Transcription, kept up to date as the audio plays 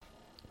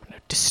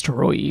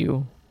destroy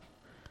you.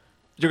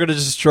 You're going to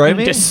destroy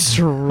me?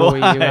 Destroy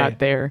you out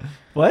there.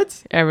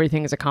 What?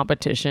 Everything is a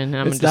competition.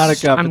 It's not a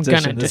competition.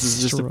 I'm gonna this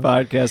is just a destroy.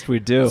 podcast we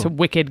do. It's a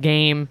wicked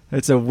game.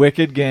 It's a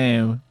wicked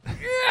game.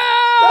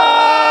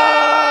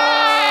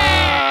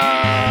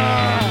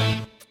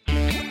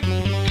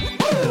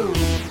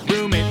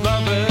 Roommate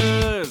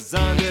lovers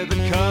under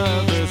the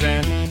covers,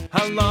 and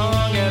how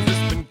long has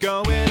this been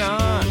going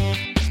on?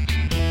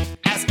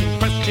 Asking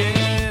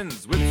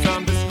questions with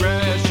some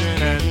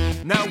discretion,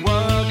 and now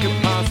what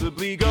could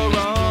possibly go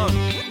wrong?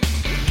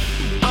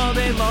 All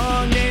day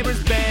long,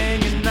 neighbors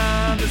banging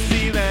on the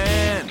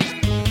ceiling.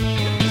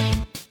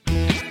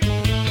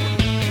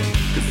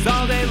 'Cause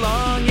all day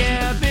long,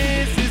 yeah,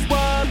 this is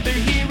what they're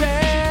hearing.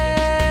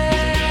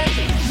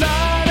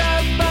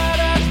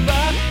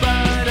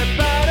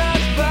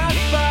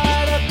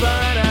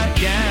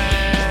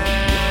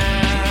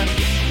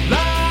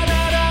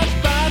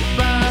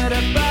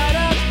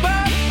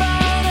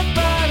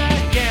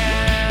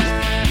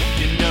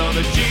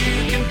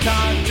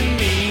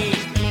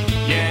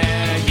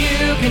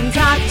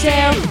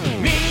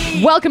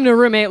 Welcome to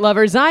Roommate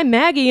Lovers. I'm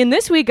Maggie, and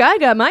this week I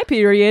got my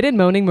period in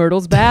Moaning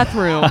Myrtle's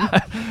bathroom.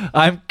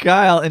 I'm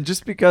Kyle, and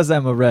just because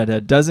I'm a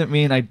redhead doesn't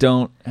mean I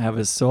don't have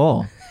a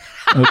soul.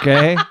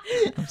 Okay?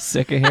 I'm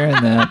sick of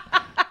hearing that.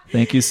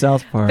 Thank you,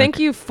 South Park. Thank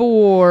you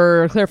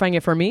for clarifying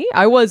it for me.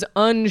 I was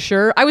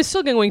unsure. I was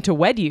still going to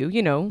wed you,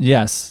 you know.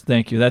 Yes,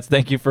 thank you.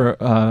 Thank you for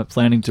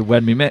planning to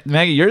wed me.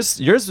 Maggie, yours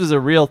was a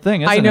real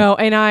thing, isn't it? I know,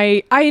 and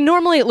I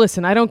normally,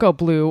 listen, I don't go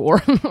blue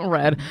or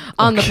red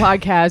on the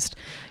podcast.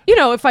 You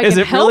know, if I Is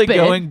can it help really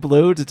going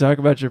blue to talk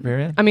about your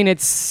period? I mean,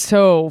 it's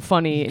so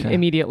funny Okay.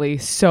 immediately.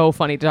 So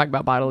funny to talk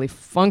about bodily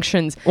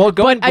functions. Well,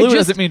 going But blue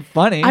doesn't mean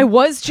funny. I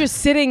was just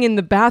sitting in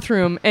the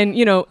bathroom, and,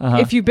 you know,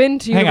 if you've been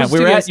to Hang on, Universal we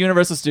were Studios... at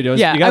Universal Studios.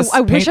 Yeah, You guys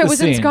I wish paint I was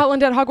the in scene.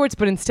 Scotland at Hogwarts,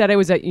 but instead I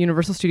was at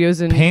Universal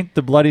Studios, and Paint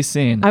the bloody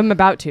scene. I'm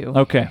about to.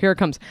 Okay. Here it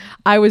comes.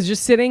 I was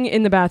just sitting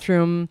in the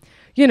bathroom,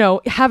 you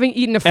know, having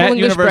eaten a full At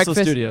English Universal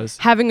breakfast. Studios.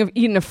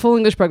 Eaten a full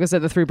English breakfast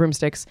at the Three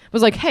Broomsticks.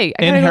 Was like, hey,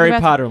 I In gotta go to Harry the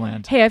bathroom. Potter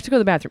land. Hey, I have to go to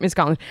the bathroom in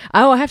Scotland.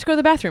 Oh, I have to go to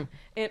the bathroom.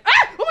 And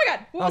oh my God,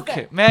 what was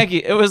Okay, that?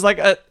 Maggie, it was like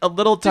a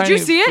little tiny... you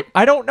see it?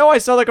 I don't know. I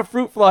saw like a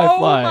fruit fly Oh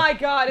fly. my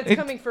God, it's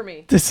coming for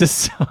me. This is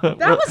so...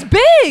 That was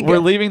big. We're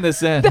leaving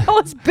this in. That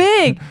was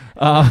big.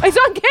 It's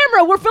on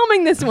camera. We're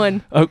filming this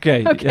one.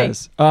 Okay, Okay.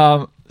 yes.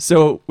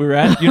 So we were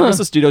at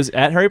Universal Studios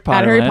at Harry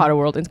Potter At Harry Land. Potter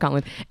World in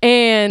Scotland.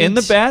 And In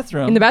the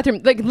bathroom. In the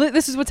bathroom. Like,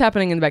 this is what's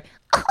happening in the back.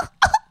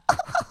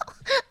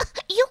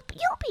 You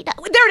be nice.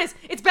 There it is.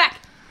 It's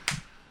back.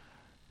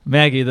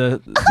 Maggie,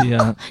 the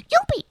You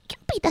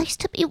be nice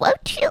to me,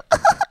 won't you?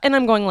 And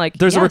I'm going like,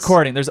 there's a yes.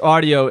 recording. There's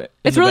audio. In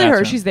It's the really her.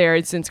 bathroom. She's there.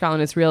 It's in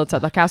Scotland. It's real. It's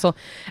at the castle.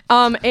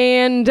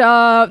 And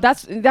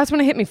that's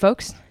when it hit me,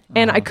 folks.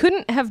 And I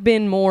couldn't have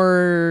been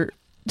more,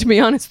 to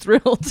be honest,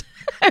 thrilled.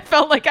 I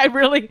felt like I'd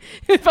really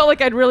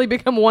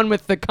become one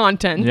with the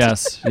content.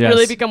 Yes, yes.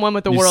 Really become one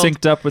with the you world.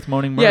 synced up with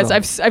Moaning Myrtle.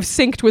 Yes, I've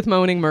synced with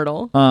Moaning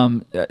Myrtle.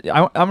 I'm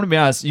gonna be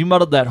honest. You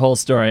muddled that whole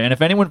story, and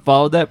if anyone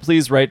followed that,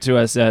 please write to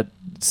us at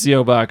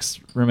CO Box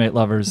Roommate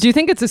Lovers. Do you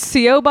think it's a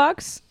CO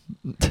box?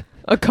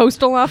 A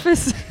coastal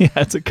office? Yeah,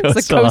 it's a It's a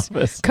coastal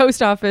office.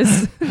 Coast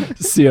office.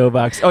 CO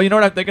Box. Oh, you know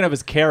what I'm thinking of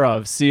is care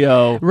of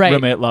CO Right.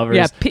 Roommate Lovers.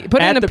 Yeah, put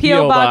it at in a the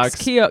P.O. box.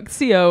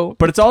 CO.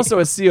 But it's also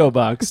a CO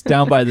box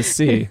down by the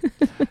sea.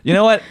 You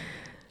know what?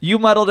 You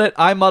muddled it.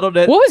 I muddled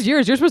it. What was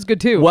yours? Yours was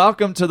good too.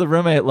 Welcome to the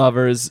Roommate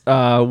Lovers.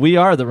 We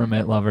are the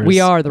Roommate Lovers. We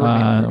are the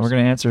Roommate Lovers. We're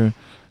going to answer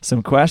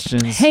some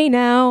questions. Hey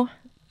now.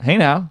 Hey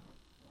now.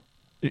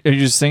 Are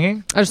you just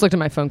singing? I just looked at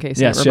my phone case.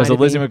 Yes, and it she has a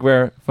reminded Lizzie me.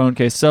 McGuire phone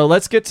case. So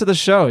let's get to the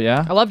show,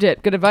 yeah? I loved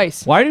it. Good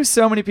advice. Why do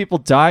so many people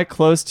die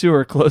close to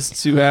or close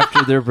to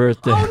after their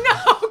birthday?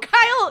 Oh no,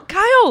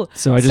 Kyle.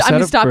 So I just I'm had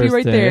gonna a stop you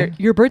right birthday. there.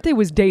 Your birthday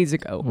was days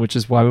ago. Which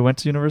is why we went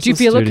to Universal Do you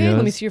feel Studios. okay?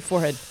 Let me see your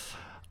forehead.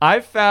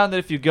 I've found that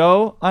if you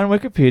go on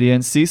Wikipedia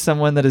and see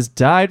someone that has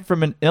died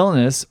from an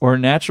illness or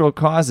natural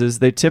causes,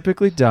 they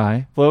typically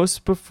die close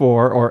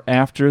before or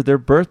after their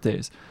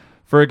birthdays.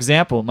 For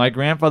example, my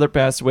grandfather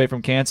passed away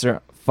from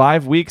cancer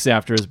 5 weeks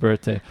after his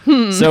birthday.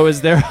 So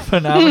is there a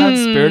phenomenon,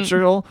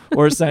 spiritual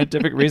or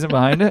scientific reason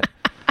behind it?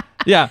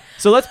 Yeah.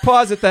 So let's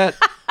pause at that.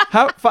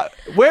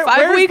 Where's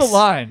the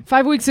line?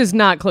 5 weeks is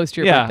not close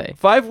to your birthday.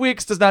 5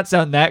 weeks does not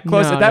sound that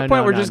close. No, At that no,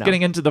 point, no, we're no, just no.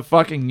 getting into the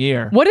fucking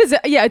year. What is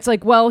it? Yeah, it's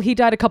like, well, he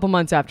died a couple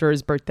months after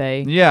his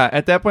birthday. Yeah,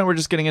 at that point, we're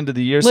just getting into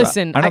the year.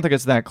 Listen, so I don't think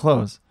it's that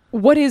close.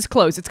 What is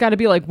close? It's got to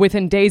be like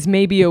within days,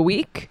 maybe a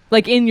week,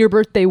 like in your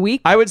birthday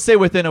week. I would say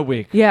within a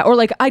week. Yeah, or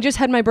like I just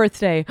had my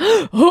birthday.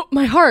 Oh,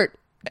 my heart,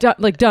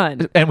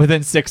 done. And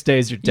within 6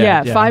 days, you're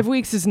dead. Yeah, 5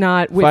 weeks is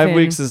not within. 5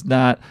 weeks is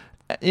not.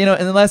 You know,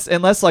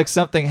 unless like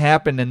something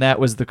happened and that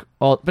was the.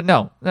 But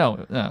no.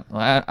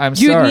 I'm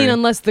You sorry. mean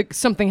unless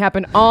something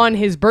happened on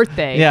his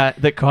birthday? Yeah,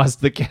 that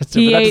caused the cancer.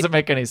 But that doesn't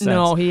make any sense.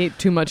 No, he ate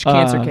too much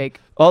cancer cake.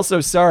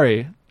 Also,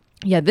 sorry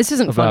Yeah, this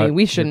isn't about funny.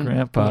 We your shouldn't.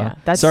 grandpa. Yeah,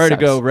 that sorry to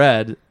sucks. go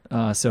red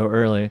so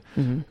early.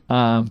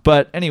 Mm-hmm.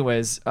 But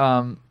anyways,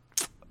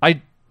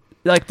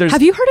 like there's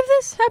Have you heard of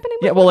this happening?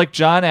 yeah, well, like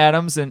John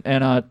Adams and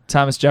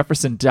Thomas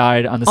Jefferson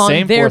died on the On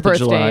same their 4th of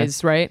July.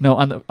 birthdays, right? No,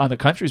 on the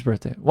country's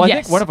birthday. Well, I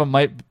Yes. think one of them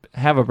might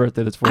have a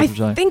birthday that's 4th I of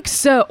July. think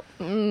so.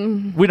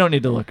 We don't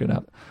need to look it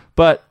up.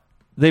 But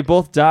they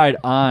both died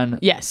on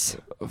Yes.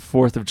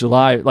 4th of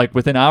July, like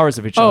within hours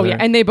of each Oh other. yeah,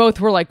 and they both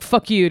were like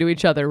 "fuck you" to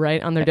each other,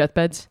 right, on their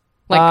deathbeds.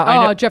 Like,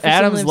 I know Jefferson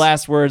Adams' lives.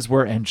 last words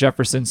were, "and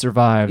Jefferson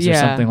survives," or Yeah.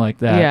 something like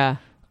that.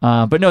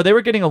 Yeah. But no, they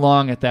were getting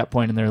along at that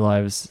point in their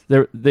lives.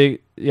 They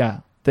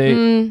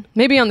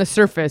Maybe on the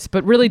surface,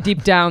 but really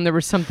deep down, there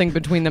was something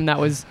between them that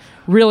was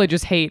really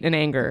just hate and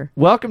anger.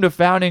 Welcome to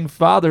Founding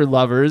Father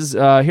Lovers.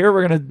 Here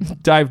we're going to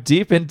dive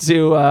deep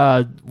into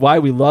why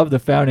we love the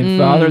Founding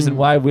Fathers and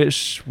why I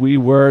wish we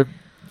were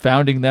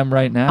founding them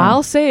right now.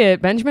 I'll say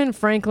it. Benjamin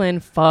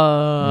Franklin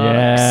fucks.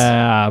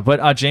 Yeah, but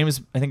I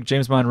think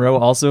James Monroe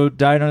also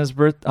died on his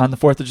on the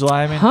 4th of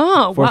July. I mean,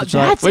 Huh, 4th wow, of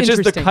July, that's which is the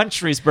interesting.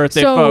 country's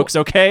birthday, So- folks.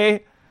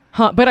 Okay,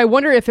 Huh, but I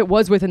wonder if it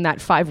was within that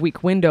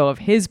 5-week window of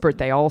his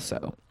birthday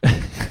also.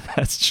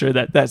 that's true.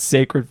 That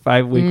sacred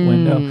 5-week Hmm.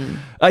 window.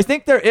 I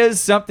think there is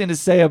something to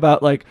say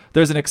about like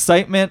there's an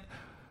excitement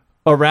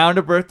around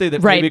a birthday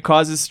that Right. maybe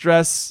causes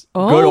stress,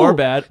 good or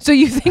bad. So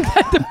you think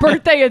that the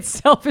birthday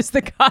itself is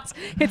the cause?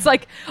 It's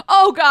like,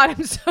 oh God,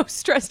 I'm so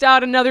stressed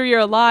out. Another year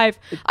alive.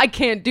 I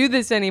can't do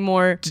this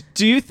anymore.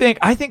 Do you think?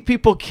 I think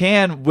people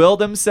can will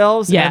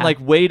themselves Yeah. and like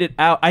wait it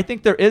out. I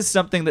think there is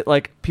something that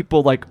like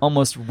people like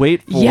almost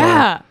wait for.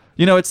 Yeah.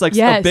 You know, it's like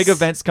Yes. a big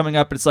event's coming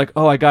up, and it's like,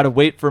 oh, I gotta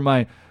wait for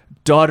my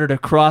daughter to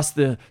cross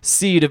the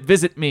sea to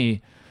visit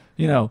me.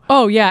 You know,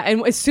 Oh yeah,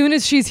 and as soon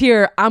as she's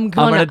here, I'm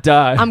gonna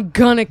die. I'm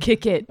gonna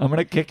kick it. I'm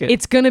gonna kick it.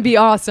 It's gonna be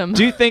awesome.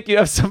 Do you think you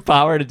have some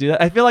power to do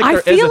that? I feel like I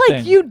there is feel a like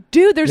thing. you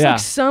do. There's Yeah. like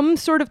some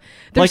sort of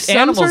there's like some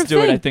animals sort of do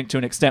it. thing. I think to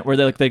an extent where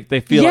they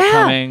feel it yeah,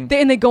 coming.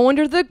 and they go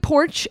under the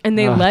porch and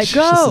they Oh, let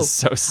go. this is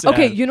so sad.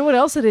 Okay, you know what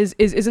else it is?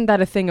 Isn't that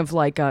a thing of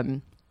like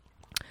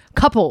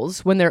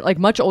couples when they're like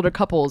much older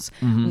couples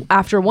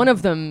after one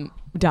of them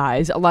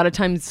dies, a lot of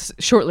times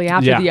shortly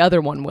after Yeah. the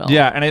other one will.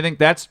 Yeah, and I think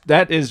that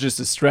is just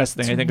a stress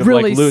thing. I think of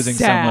really like losing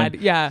sad.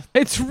 someone. Yeah,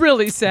 it's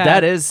really sad.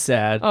 That is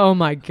sad. Oh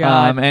my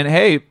God. And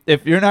hey,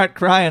 if you're not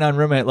crying on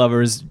Roommate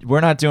Lovers, we're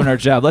not doing our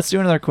job. Let's do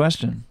another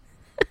question.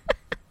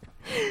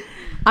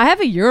 I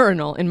have a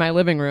urinal in my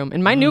living room,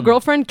 and my new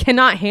girlfriend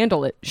cannot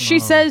handle it. She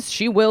says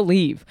she will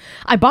leave.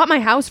 I bought my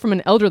house from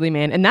an elderly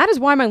man, and that is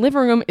why my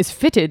living room is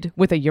fitted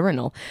with a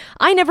urinal.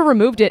 I never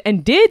removed it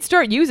and did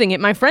start using it.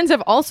 My friends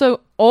have also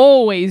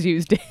always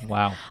used it.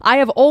 Wow. I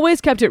have always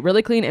kept it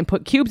really clean and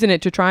put cubes in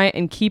it to try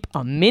and keep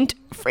a mint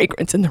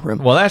fragrance in the room.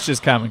 Well, that's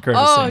just common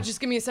courtesy. Oh, just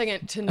give me a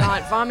second to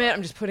not vomit.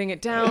 I'm just putting it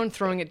down,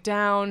 throwing it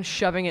down,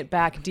 shoving it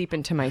back deep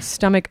into my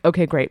stomach.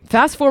 Okay, great.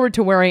 Fast forward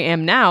to where I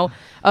am now.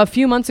 A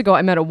few months ago,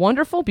 I met a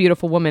wonderful,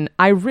 beautiful woman.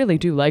 I really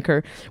do like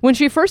her. When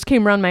she first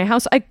came around my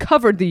house, I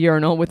covered the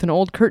urinal with an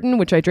old curtain,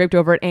 which I draped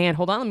over it. And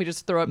hold on, let me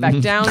just throw it back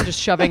down,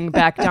 just shoving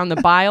back down the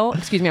bile.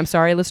 Excuse me, I'm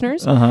sorry,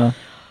 listeners.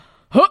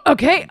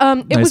 Okay, it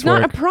Nice was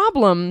not work. a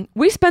problem.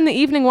 We spent the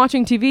evening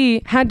watching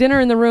TV, had dinner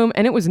in the room,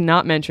 and it was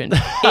not mentioned.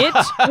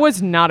 It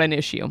was not an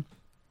issue.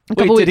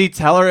 Wait, did he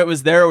tell her it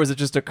was there, or was it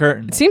just a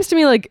curtain? It seems to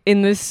me like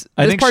in this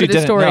I think part she of the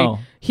didn't story, know.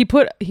 he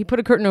put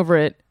a curtain over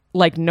it,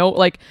 like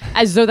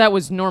as though that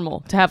was normal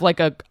to have like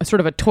a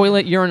sort of a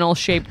toilet urinal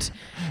shaped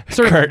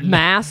sort of Curtain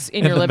mass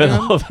in your the living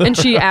middle room. of the And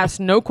she asked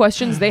no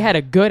questions. They had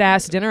a good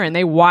ass dinner and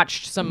they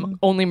watched some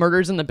Only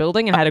Murders in the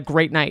Building and had a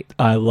great night.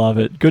 I love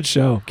it. Good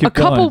show. Keep A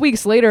couple going.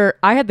 weeks later,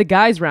 I had the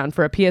guys round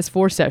for a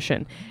PS4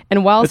 session,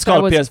 and whilst It's called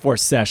I was a PS4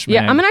 sesh, man.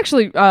 yeah, I'm gonna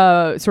actually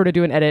sort of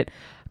do an edit.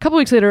 A couple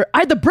weeks later, I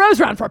had the bros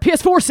round for a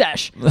PS4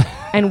 sesh.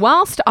 And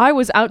whilst I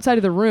was outside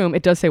of the room,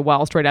 it does say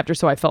whilst right after,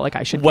 so I felt like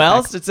I should get back.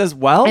 Whilst? It says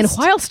whilst? And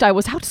whilst I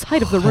was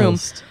outside of the room,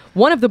 Whilst.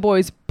 one of the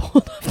boys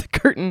pulled off the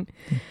curtain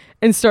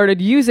and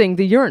started using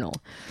the urinal.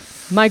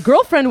 My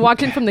girlfriend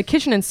walked in from the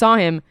kitchen and saw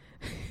him.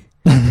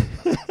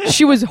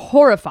 She was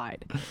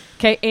horrified.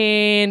 Okay,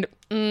 and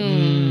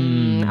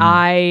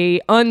I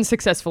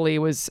unsuccessfully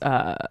was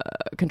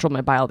controlled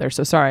my bile there.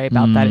 So sorry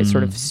about that. It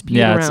sort of spewed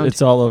yeah, around.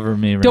 it's all over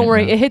me right Don't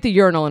worry, now. it hit the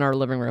urinal in our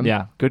living room.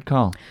 Yeah, good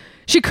call.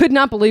 She could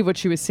not believe what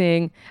she was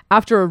seeing.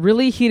 After a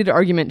really heated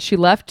argument, she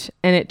left,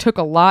 and it took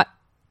a lot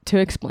to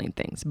explain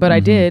things. But I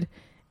did,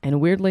 and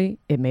weirdly,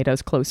 it made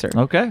us closer.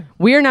 Okay.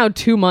 We are now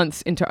 2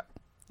 months into...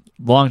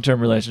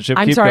 Long-term relationship.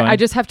 I'm Keep sorry, going. I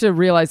just have to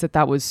realize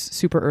that was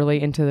super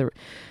early into the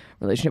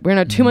relationship. We're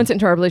now 2 months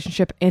into our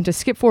relationship, and to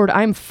skip forward,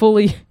 I'm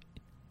fully...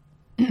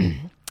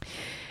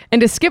 And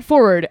to skip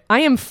forward,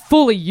 I am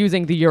fully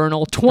using the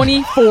urinal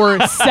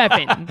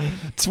 24/7.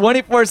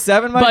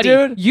 24/7, my Buddy,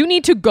 dude? you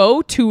need to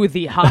go to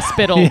the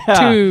hospital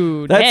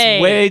today.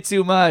 That's way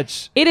too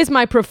much. It is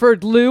my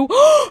preferred loo.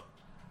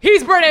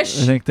 He's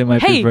British. I think they might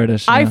be hey,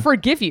 British, I yeah.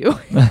 forgive you.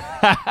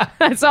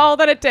 That's all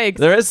that it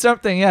takes. There is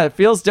something, yeah, it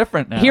feels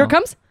different now. Here it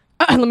comes.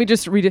 Let me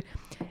just read it.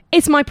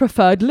 It's my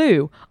preferred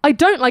loo. I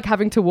don't like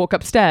having to walk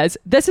upstairs.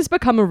 This has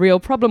become a real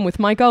problem with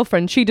my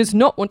girlfriend. She does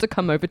not want to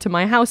come over to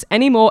my house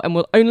anymore and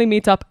will only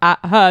meet up at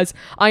hers.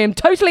 I am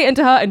totally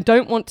into her and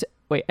don't want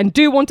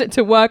want it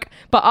to work,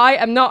 but I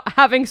am not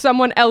having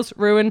someone else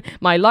ruin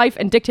my life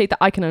and dictate that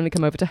I can only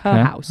come over to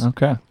her house.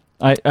 Okay.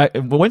 I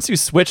once you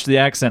switch the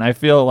accent, I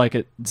feel like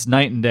it's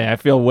night and day. I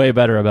feel way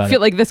better about I it. feel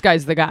like this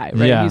guy's the guy,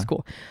 right? Yeah. He's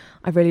cool.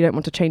 I really don't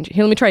want to change.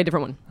 Here, let me try a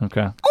different one.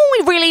 Okay. Oh,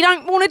 I really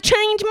don't want to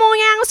change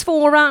my house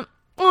for her.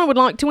 I would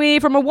like to hear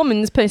from a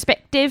woman's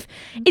perspective.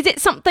 Is it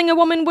something a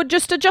woman would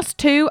just adjust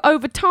to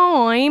over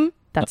time?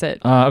 That's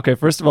it. Okay.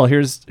 First of all,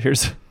 here's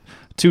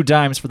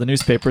 $2 for the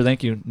newspaper.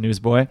 Thank you,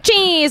 newsboy.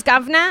 Cheers,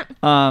 governor.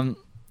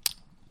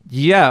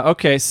 Yeah.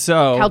 Okay.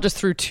 So. Cal just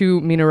threw 2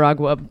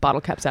 Nicaragua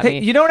bottle caps at Hey,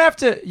 me. you don't have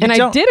to.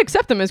 I did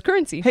accept them as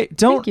currency. Hey, Thank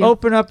don't you.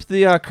 open up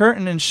the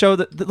curtain and show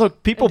that.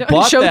 Look, people Don't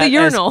bought show the that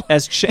urinal.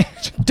 as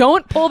change.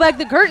 Don't pull back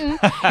the curtain.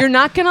 You're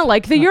not going to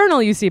like the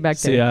urinal you see back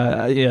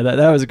there. Yeah,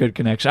 that was a good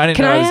connection. I didn't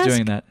Can know I was ask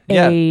doing that.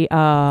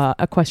 Yeah,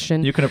 a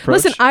question? you can approach.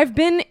 Listen, I've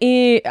been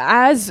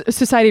as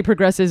society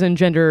progresses and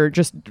gender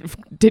just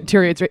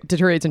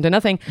deteriorates into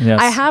nothing.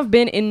 Yes. I have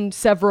been in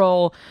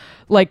several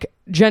like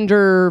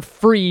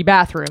gender-free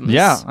bathrooms.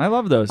 Yeah, I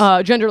love those.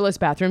 Genderless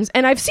bathrooms,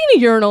 and I've seen a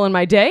urinal in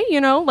my day.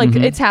 You know, like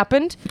it's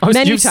happened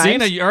many You've times.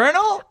 seen a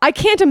urinal? I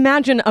can't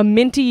imagine a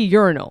minty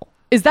urinal.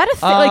 Is that a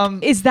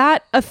thing? Is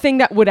that a thing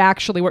that would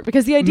actually work?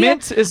 Because the idea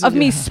Mint is- of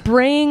me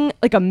spraying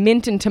like a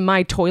mint into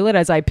my toilet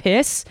as I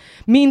piss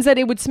means that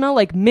it would smell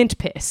like mint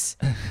piss.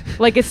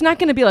 Like it's not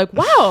going to be like,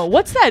 wow,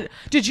 what's that?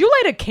 Did you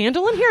light a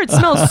candle in here? It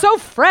smells so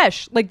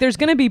fresh. Like there's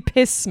going to be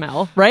piss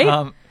smell,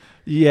 right?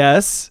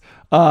 Yes.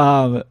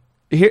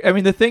 Here, I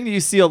mean, the thing that you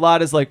see a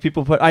lot is like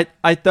people put.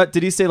 I thought.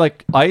 Did he say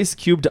like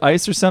cubed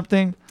ice or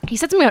something? He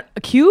said something about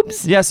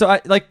cubes. Yeah. So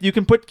you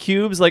can put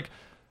cubes like.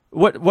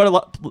 What a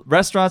lot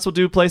restaurants will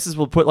do, places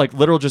will put like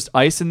literal just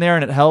ice in there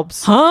and it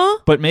helps. Huh?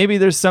 But maybe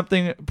there's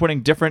something putting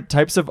different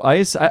types of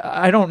ice.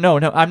 I don't know.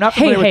 No, I'm not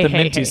familiar with the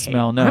minty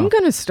smell. No. I'm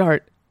gonna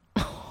start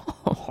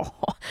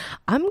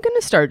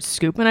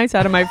scooping ice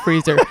out of my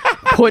freezer,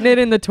 putting it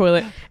in the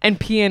toilet, and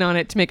peeing on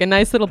it to make a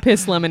nice little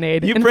piss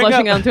lemonade and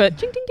flushing it onto it.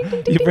 Ding, ding, ding,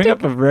 ding, ding, You bring ding.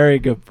 up a very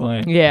good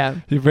point. Yeah.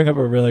 You bring up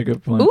a really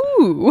good point.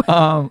 Ooh.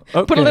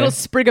 Okay. Put a little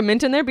sprig of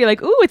mint in there. Be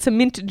like, ooh, it's a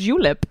mint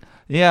julep.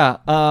 Yeah.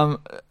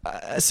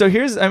 So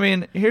here's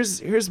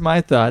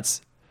my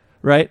thoughts,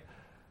 right?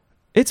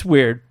 It's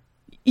weird.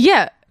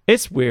 Yeah.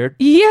 It's weird.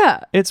 Yeah.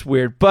 It's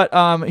weird. But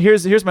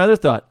here's my other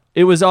thought.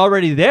 It was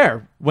already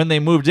there when they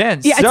moved in.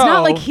 Yeah. So, It's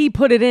not like he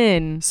put it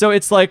in. So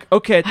it's like,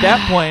 okay, at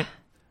that point,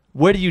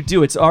 what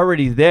do? It's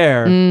already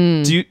there.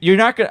 You're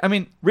not gonna. I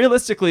mean,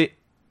 realistically,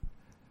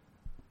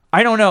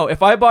 I don't know.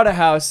 If I bought a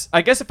house,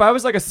 I guess if I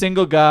was like a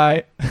single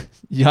guy,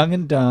 young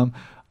and dumb.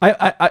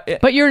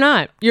 But you're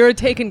not. You're a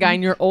taken guy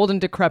and you're old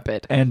and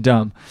decrepit. And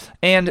dumb.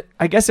 And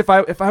I guess if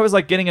I was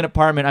like getting an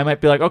apartment, I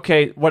might be like,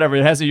 okay, whatever,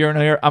 it has a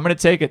urinal here. I'm gonna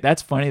take it.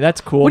 That's funny. That's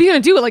cool. What are you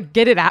gonna do? Like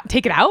get it out?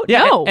 Take it out?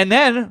 Yeah. No. And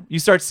then you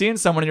start seeing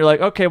someone and you're like,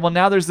 okay, well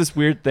now there's this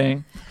weird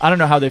thing. I don't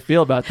know how they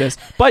feel about this.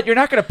 But you're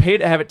not gonna pay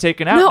to have it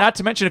taken out. No. Not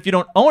to mention if you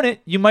don't own it,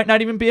 you might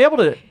not even be able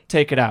to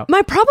take it out.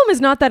 My problem is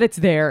not that it's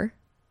there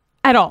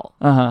at all.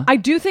 Uh-huh. I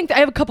do think that I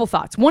have a couple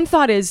thoughts. One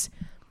thought is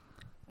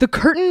the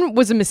curtain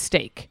was a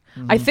mistake.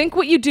 I think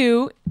what you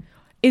do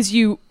is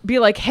you be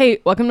like, hey,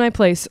 welcome to my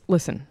place.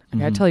 Listen, I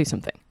gotta tell you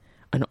something.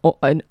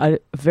 A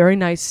very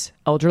nice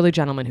elderly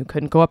gentleman who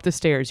couldn't go up the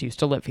stairs used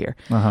to live here.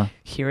 Uh-huh.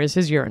 Here is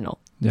his urinal.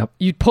 Yep.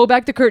 You pull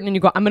back the curtain and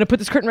you go, I'm going to put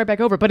this curtain right back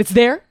over, but it's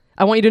there.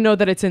 I want you to know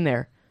that it's in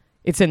there.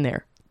 It's in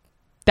there.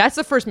 That's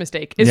the first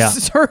mistake.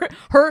 Is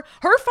her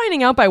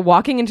finding out by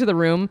walking into the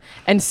room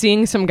and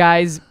seeing some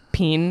guys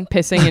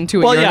pissing into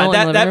a Well, urinal yeah, in the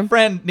living that room.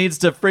 friend needs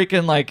to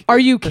freaking like. Are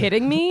you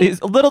kidding me? He's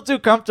a little too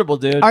comfortable,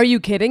 dude. Are you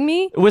kidding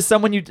me? With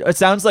someone it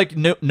sounds like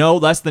no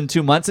less than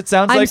 2 months. It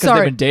sounds I'm like because sorry.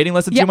 they've been dating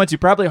less than Yeah. 2 months. You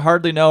probably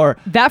hardly know her.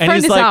 That And friend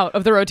he's is like, out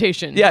of the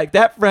rotation. Yeah,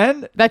 that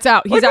friend. That's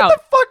out. He's Like, out.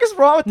 What the fuck is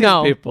wrong with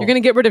No, these people? you're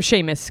going to get rid of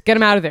Seamus. Get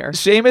him out of there.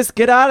 Seamus,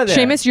 get out of there.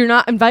 Seamus, you're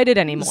not invited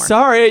anymore.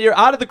 Sorry, you're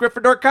out of the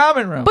Gryffindor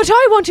common room. But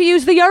I want to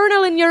use the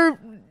urinal in your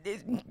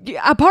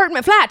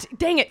apartment. Flat.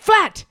 Dang it.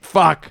 Flat.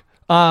 Fuck.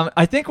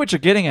 I think what you're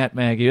getting at,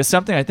 Maggie, is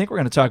something I think we're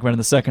going to talk about in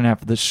the second half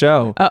of the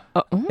show.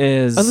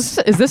 Is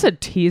this a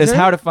teaser? is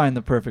how to find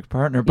the perfect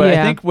partner. But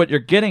Yeah. I think what you're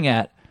getting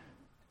at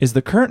is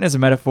the curtain is a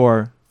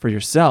metaphor for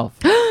yourself,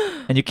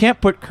 and you can't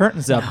put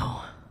curtains up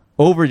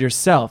over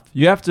yourself.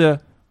 You have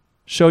to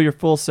show your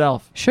full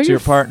self Show to your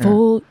partner.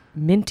 full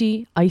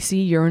minty, icy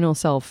urinal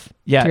self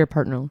Yeah. to your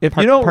partner. If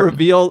you don't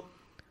reveal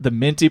the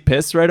minty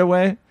piss right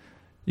away,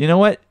 you know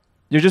what?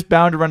 You're just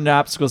bound to run into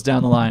obstacles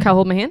down the line. Can I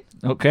hold my hand?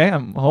 Okay,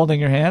 I'm holding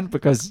your hand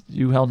because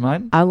you held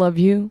mine. I love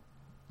you,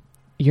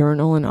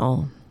 urinal and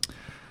all.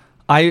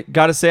 I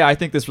gotta say, I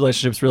think this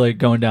relationship's really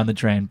going down the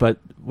drain. But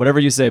whatever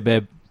you say,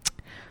 babe.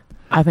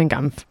 I think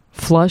I'm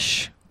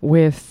flush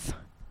with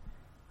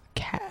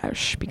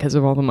cash because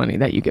of all the money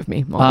that you give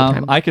me all the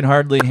time. I can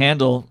hardly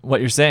handle what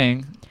you're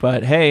saying,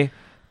 but hey,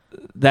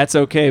 that's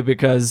okay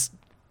because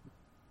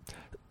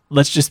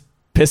let's just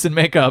piss and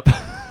make up.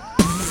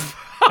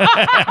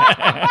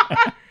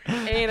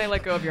 And I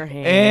let go of your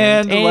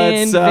hand. And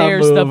let's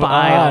there's move the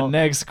bile. on.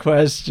 Next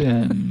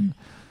question.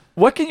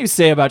 What can you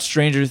say about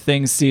Stranger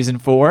Things season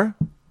 4?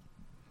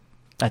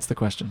 That's the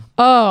question.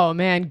 Oh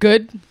man,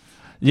 good.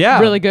 Yeah.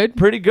 Really good?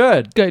 Pretty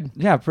good. Good.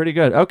 Yeah, pretty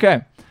good.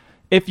 Okay.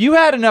 If you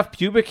had enough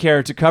pubic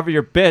hair to cover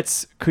your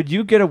bits, could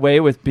you get away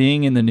with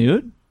being in the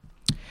nude?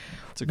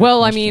 That's a good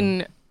Well, I question.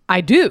 mean,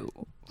 I do.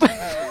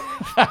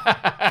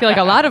 I feel like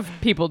a lot of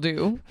people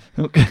do.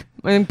 Okay.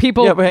 I mean,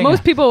 people, Yeah, but hang most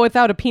on. people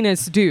without a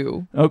penis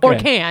do, Okay. or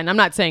can. I'm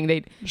not saying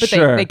they, but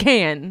Sure. they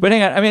can. But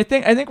hang on. I mean,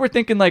 I think we're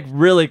thinking like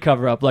really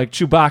cover up, like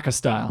Chewbacca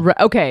style.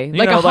 Okay, You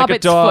like know, a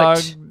hobbit's dog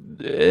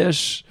foot.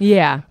 ish.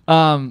 Yeah.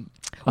 A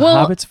Well,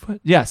 hobbit's foot?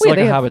 Yes, Wait, like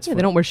they a have- hobbit's yeah, foot.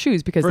 they don't wear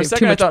shoes because For a they have too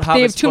second, I much. thought They have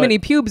hobbit's too foot. many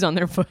pubes on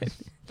their foot.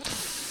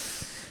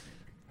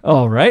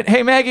 All right.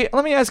 Hey, Maggie,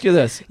 let me ask you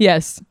this.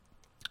 Yes.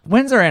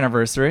 When's our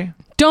anniversry?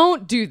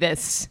 Don't do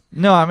this.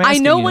 No, I'm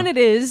asking I know you. when it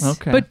is,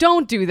 Okay. but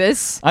don't do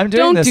this. I'm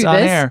doing don't this do on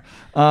this. air.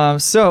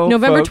 So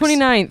November folks,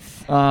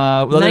 29th, the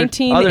other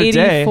day,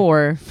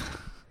 1984.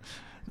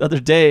 the other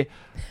day,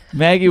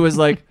 Maggie was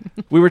like,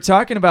 we were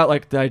talking about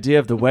like the idea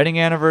of the wedding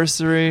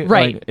anniversary,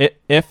 Right. Like,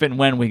 if and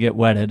when we get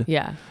wedded,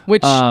 Yeah,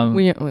 which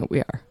we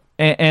are.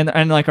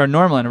 and like our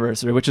normal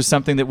anniversary, which is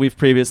something that we've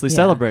previously Yeah.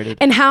 celebrated.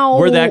 And how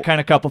We're that kind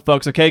of couple,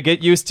 folks. Okay,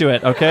 get used to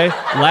it. Okay,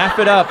 laugh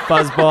it up,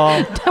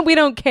 fuzzball. we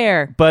don't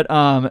care. But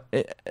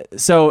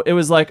so it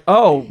was like,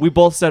 oh, we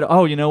both said,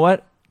 oh, you know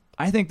what?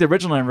 I think the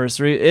original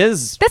anniversary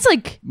is That's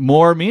like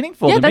more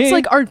meaningful. yeah, to that's me.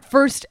 like our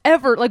first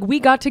ever. Like we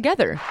got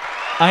together.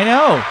 I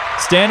know,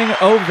 standing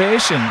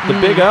ovation, the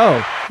big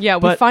O. Yeah,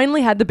 we But-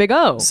 finally had the big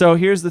O. So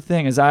here's the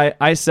thing: is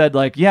I said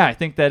like, yeah, I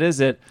think that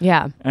is it,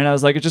 Yeah. and I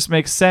was like, it just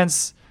makes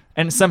sense.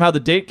 And somehow the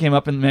date came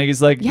up, and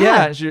Maggie's like, Yeah,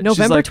 yeah, she's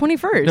November like,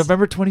 21st.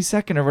 November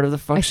 22nd, or whatever the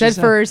fuck I she said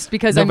first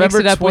because I mixed November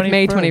it up with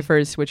May 21st.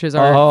 21st, which is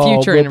our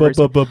future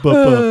anniversary.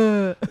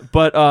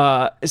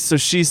 But so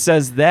she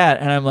says that,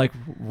 and I'm like,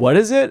 what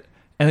is it?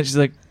 And then she's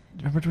like,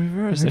 November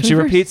 21st, and she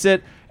 21st. repeats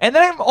it, and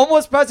then I'm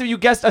almost positive you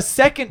guessed a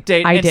second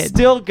date I and did.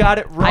 still got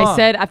it wrong. I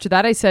said after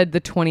that I said the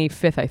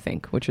 25th, I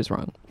think, which is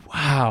wrong.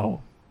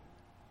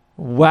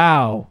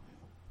 Wow.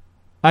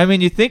 I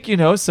mean, you think you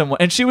know someone,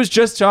 and she was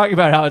just talking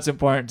about how it's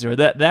important to her.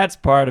 That's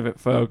part of it,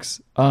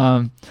 folks.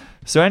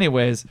 So,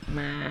 anyways,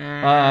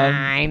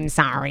 I'm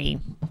sorry.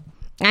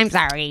 I'm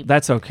sorry.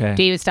 that's okay.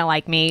 Do you still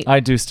like me?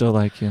 I do still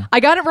like you. I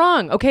got it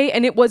wrong, okay?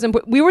 And it wasn't.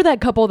 We were that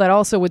couple that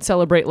also would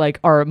celebrate like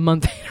our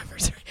month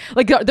anniversary.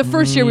 Like the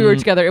first year we were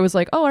together, it was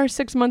like, oh, our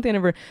 6-month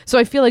anniversary. So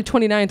I feel like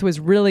 29th was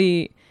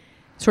really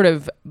sort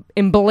of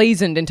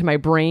emblazoned into my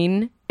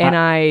brain, and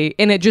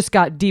and it just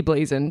got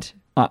deblazoned.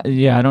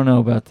 Yeah, I don't know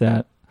about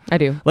that. I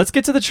do. Let's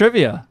get to the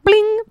trivia.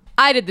 Bling.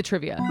 I did the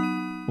trivia.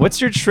 What's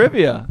your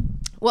trivia?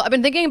 Well, I've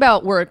been thinking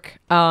about work,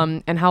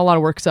 and how a lot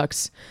of work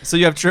sucks. So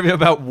you have trivia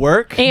about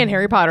work? And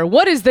Harry Potter.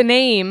 What is the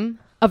name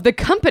of the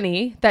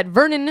company that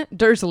Vernon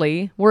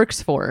Dursley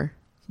works for?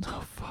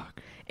 Oh,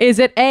 fuck. Is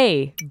it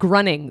A,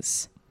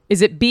 Grunnings?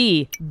 Is it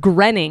B,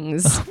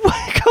 Grennings?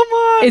 Come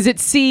on. Is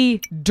it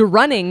C,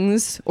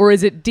 Drunnings? Or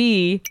is it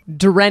D,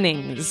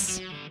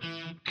 Drennings?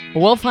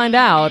 We'll find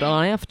out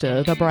on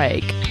after the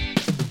break.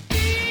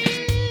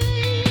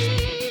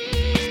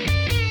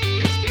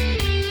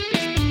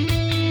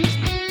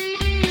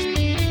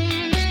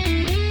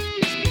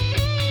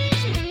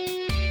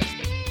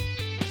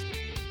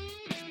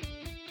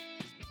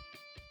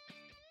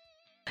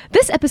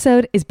 This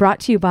episode is brought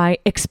to you by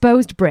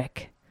Exposed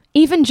Brick.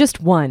 Even just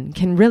one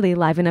can really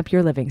liven up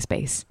your living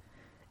space.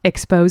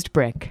 Exposed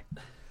Brick.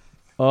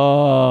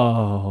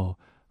 Oh,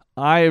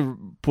 I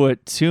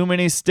put too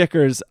many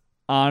stickers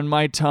on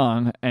my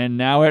tongue, and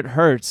now it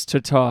hurts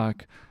to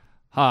talk.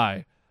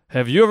 Hi.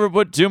 Have you ever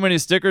put too many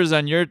stickers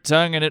on your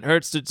tongue and it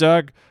hurts to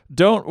talk?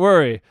 Don't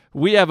worry.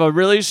 We have a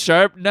really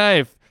sharp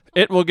knife.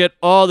 It will get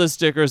all the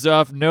stickers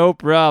off, no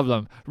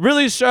problem.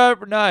 Really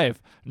sharp knife.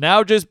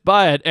 Now just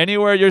buy it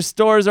anywhere your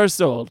stores are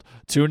sold.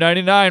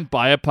 $2.99,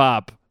 buy a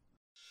pop.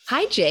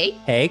 Hi, Jake.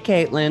 Hey,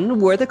 Caitlin.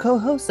 We're the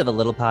co-hosts of a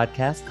little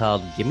podcast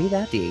called Gimme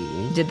That D.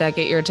 Did that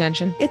get your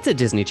attention? It's a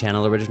Disney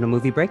Channel original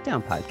movie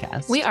breakdown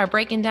podcast. We are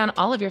breaking down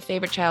all of your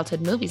favorite childhood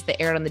movies that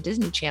aired on the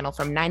Disney Channel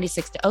from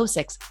 96 to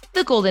 06,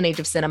 the golden age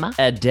of cinema.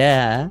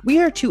 Duh.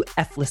 We are two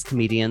F-list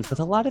comedians with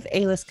a lot of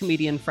A-list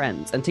comedian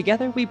friends, and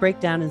together we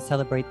break down and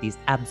celebrate these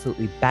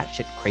absolutely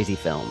batshit crazy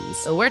films.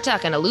 So we're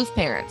talking aloof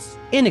parents,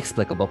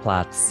 Inexplicable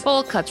plots.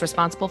 bold cuts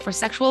responsible for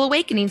sexual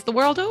awakenings the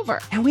world over.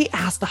 And we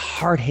ask the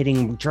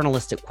hard-hitting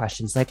journalistic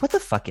questions like, what the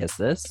fuck is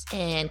this?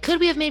 And could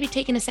we have maybe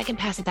taken a second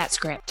pass at that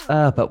script?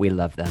 But we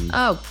love them.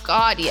 Oh,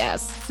 God,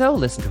 yes. So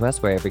listen to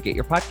us wherever you get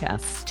your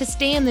podcasts. To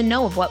stay in the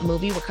know of what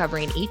movie we're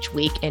covering each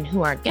week and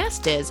who our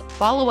guest is,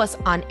 follow us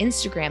on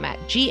Instagram at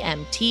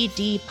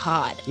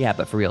GMTDpod. Yeah,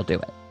 but for real, do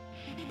it.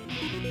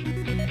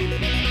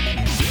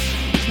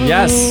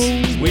 Yes,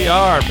 we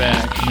are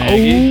back,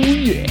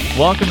 Maggie.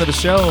 Welcome to the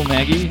show,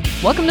 Maggie.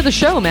 Welcome to the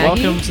show,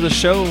 Maggie. Welcome to the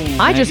show,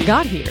 I just Maggie.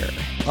 got here.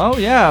 Oh,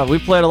 yeah. We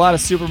played a lot of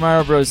Super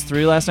Mario Bros.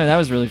 3 last night. That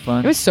was really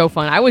fun. It was so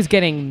fun. I was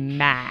getting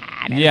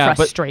mad and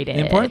frustrated. But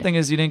the important thing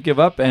is you didn't give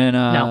up, and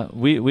No.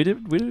 we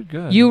did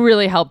good. You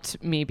really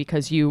helped me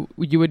because you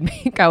would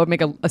make I would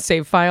make a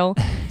save file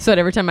so that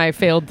every time I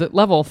failed the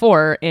level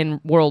 4 in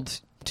World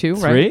 2,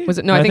 Three? right? Was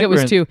it? No, I I think think it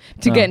was we're 2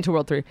 to in- get into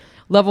World 3. It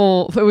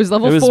was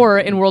level It was- 4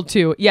 in World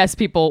 2. Yes,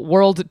 people,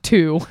 World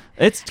 2.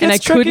 It's And I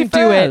tricky couldn't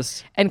do it.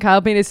 fast. And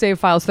Kyle made a save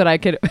file so that I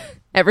could,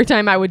 every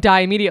time I would die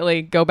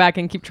immediately, go back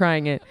and keep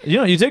trying it. You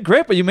know, you did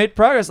great, but you made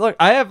progress. Look,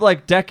 I have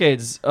like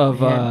decades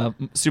of Yeah.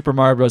 Super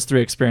Mario Bros.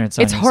 3 experience.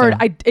 On It's you, hard.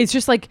 so- It's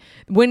just like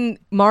when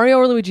Mario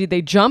or Luigi,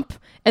 they jump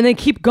and they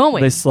keep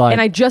going. They slide. And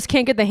I just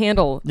can't get the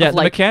handle. Yeah, of the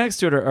like, mechanics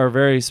to it are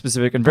very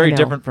specific and very know.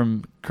 different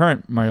from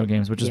current Mario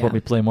games, which is what Yeah. we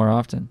play more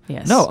often.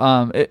 Yes.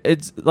 No,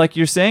 it's like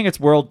you're saying it's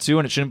World 2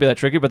 and it shouldn't be that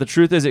tricky, but the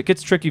truth is it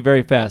gets tricky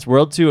very fast.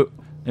 World 2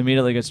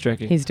 immediately gets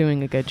tricky. He's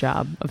doing a good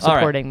job of All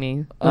right. supporting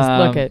me.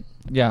 Let's look at.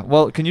 Yeah,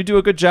 well, can you do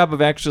a good job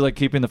of actually like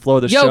keeping the flow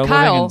of the show Yo, moving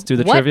Kyle, and do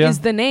the what trivia? is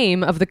the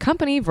name of the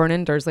company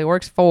Vernon Dursley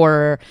works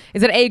for?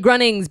 Is it A.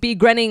 Grunnings, B.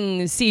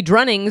 Grunnings, C.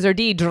 Drunnings, or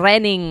D.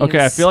 Drennings?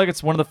 Okay, I feel like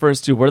it's one of the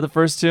first two. What are the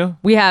first two?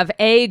 we have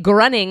A.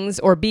 Grunnings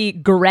or B.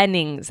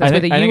 Grennings. That's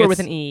with a U or with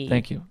an E.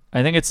 Thank you.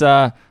 I think it's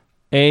A.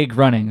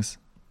 Grunnings.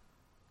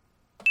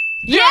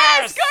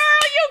 Yes, girl,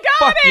 you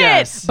got Fuck it.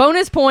 yes.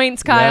 Bonus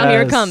points, Kyle.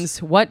 Here it Yes.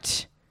 comes.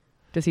 What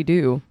does he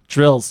do?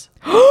 Drills.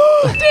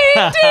 Ding,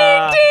 ding,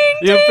 ding.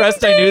 You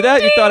impressed I knew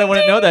that? You thought I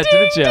wouldn't know that,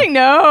 didn't you? Ding,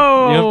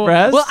 no. You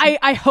impressed? Well,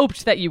 I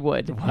hoped that you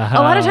would. Wow.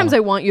 A lot of times I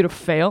want you to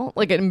fail,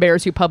 like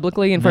embarrass you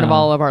publicly in front of No.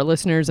 all of our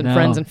listeners and No.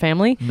 friends and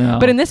family. No.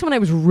 But in this one, I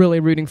was really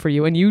rooting for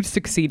you, and you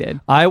succeeded.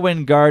 I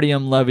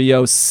Wingardium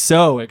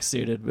Levioso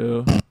exceeded,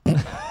 boo.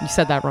 You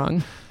said that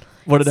wrong.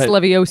 What did I?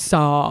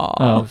 Sleviosa.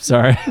 Oh,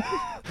 sorry.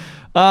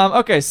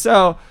 Okay,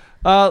 so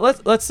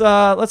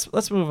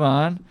let's move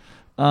on.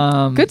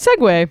 Good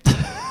segue.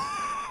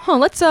 Huh,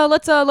 let's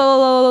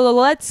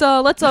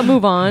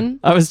move on.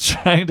 I was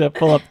trying to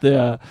pull up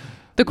the.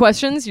 The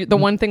questions, the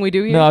one thing we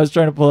do here. No, I was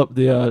trying to pull up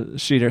the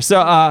sheet here.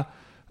 So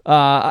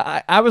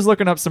I was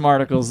looking up some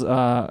articles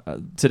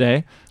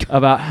today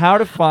about how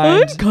to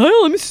find. Kyle,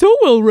 I'm so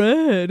well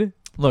read.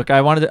 Look,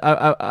 I wanted to.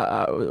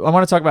 I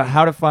want to talk about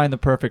how to find the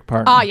perfect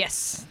partner. Ah,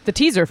 yes, the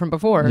teaser from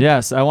before.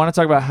 Yes, I want to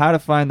talk about how to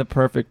find the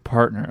perfect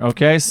partner.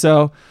 Okay,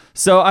 so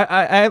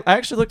I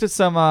actually looked at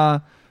some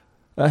a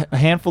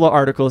handful of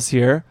articles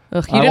here.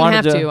 Ugh, you I didn't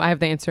wanted have to. I have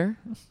the answer.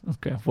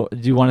 Okay, well, do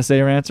you want to say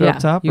your answer up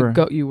top? you or?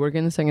 go. You work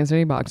in the Second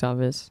City box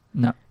office,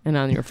 No. and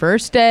on your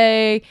first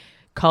day,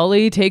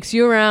 Cully takes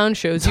you around,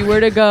 shows you where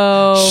to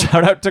go.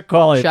 Shout out to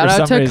Collie. Shout for out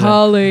some to reason.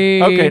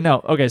 Cully. Okay,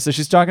 no. Okay, so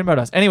she's talking about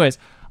us. Anyways,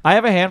 I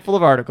have a handful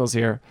of articles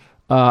here.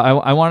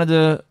 I wanted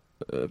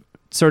to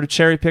sort of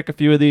cherry pick a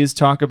few of these,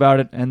 talk about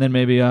it, and then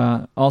maybe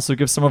also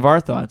give some of our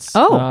thoughts.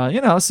 Oh.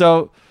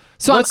 So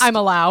let's- I'm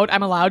allowed.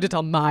 I'm allowed to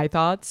tell my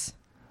thoughts.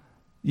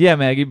 Yeah,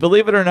 Maggie,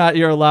 believe it or not,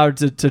 you're allowed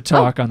to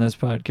talk on this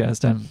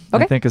podcast. I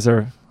Okay. think as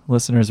our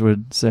listeners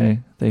would say,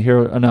 they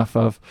hear enough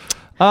of.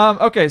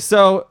 Okay,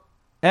 so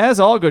as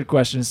all good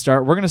questions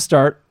start, we're going to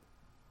start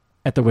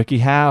at the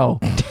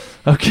WikiHow.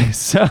 Okay,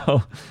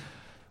 so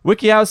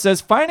WikiHow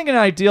says, finding an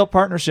ideal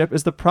partnership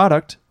is the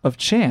product of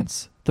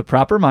chance, the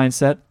proper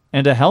mindset,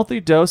 and a healthy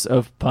dose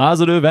of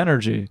positive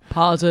energy.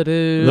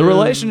 Positive. The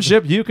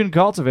relationship you can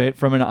cultivate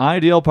from an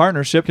ideal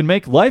partnership can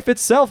make life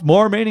itself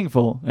more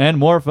meaningful and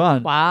more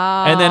fun.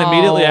 Wow. And then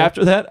immediately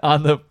after that,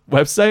 on the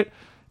website,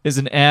 is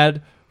an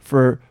ad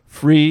for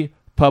free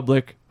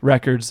public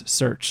records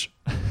search.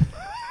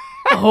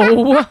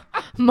 Oh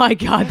my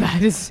God,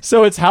 that is.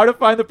 So it's how to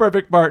find the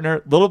perfect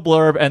partner, little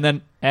blurb, and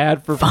then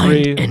ad for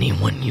free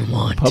anyone you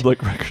want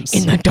public records.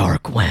 the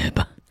dark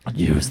web.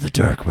 Use the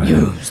dark web.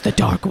 Use the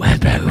dark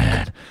web.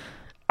 Batman.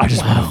 I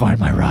just want to find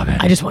my Robin.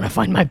 I just want to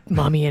find my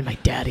mommy and my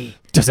daddy.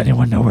 Does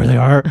anyone know where they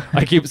are?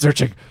 I keep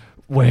searching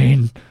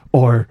Wayne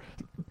or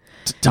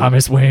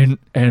Thomas Wayne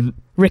and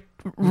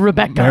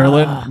Rebecca.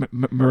 Marilyn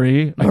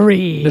Marie.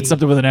 Marie. It's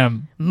something with an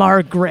M.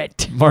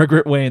 Margaret.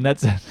 Margaret Wayne.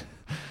 That's it.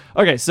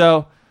 Okay,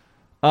 so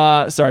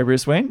sorry,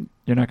 Bruce Wayne.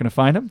 You're not going to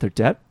find them. They're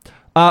dead.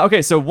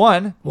 Okay, so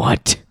one,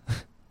 What?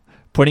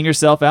 putting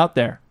yourself out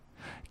there.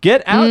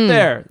 Get out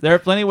there. There are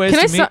plenty of ways Can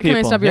to I meet stop- people.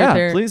 can I stop you right yeah,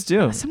 there? please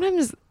do.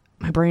 Sometimes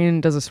my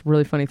brain does this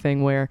really funny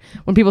thing where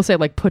when people say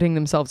like putting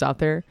themselves out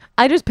there,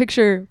 I just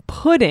picture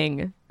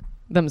putting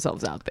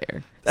themselves out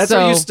there. That's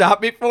so, what you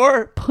stopped me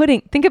for?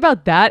 Putting. Think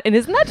about that, and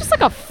isn't that just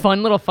like a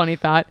fun little funny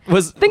thought?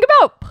 Was Think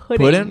about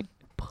pudding. Puddin'?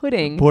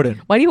 Pudding.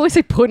 Puddin'. Why do you always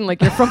say pudding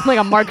like you're from like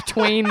a Mark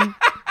Twain?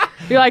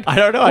 You're like, I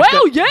don't know. I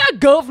Well, think- yeah,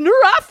 governor,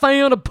 I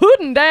found a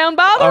pudding down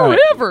by the All right.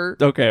 river.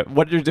 Okay,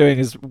 what you're doing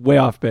is way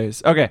off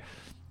base. Okay.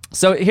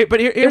 So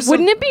here's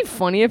Wouldn't it be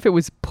funny if it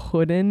was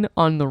pudding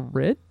on the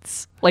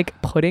Ritz? Like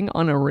pudding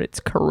on a Ritz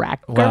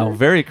cracker? Wow,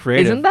 very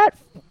creative. Isn't that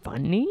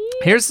funny?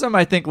 Here's some,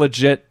 I think,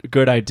 legit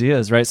good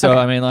ideas, right? So, Okay.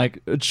 I mean, like,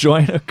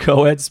 join a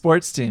co-ed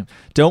sports team.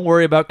 Don't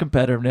worry about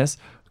competitiveness.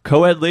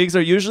 Co-ed leagues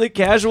are usually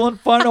casual and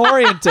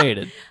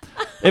fun-orientated.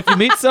 If you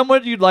meet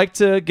someone you'd like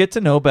to get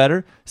to know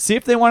better, see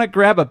if they want to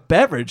grab a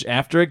beverage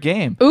after a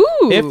game.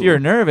 Ooh. If you're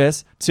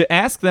nervous, to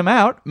ask them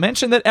out,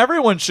 mention that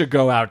everyone should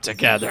go out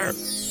together.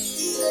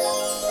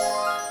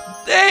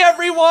 Hey,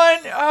 everyone!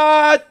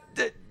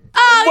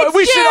 Oh,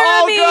 we should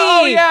all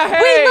go. Yeah,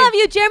 hey. We love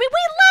you, Jeremy.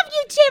 We love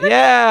you, Jeremy.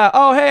 Yeah.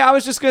 Oh, hey, I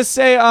was just going to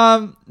say,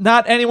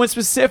 not anyone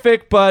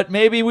specific, but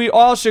maybe we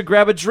all should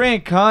grab a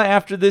drink, huh,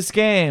 after this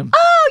game.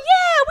 Oh,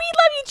 yeah, we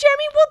love you,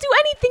 Jeremy. We'll do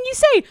anything you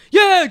say.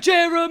 Yeah,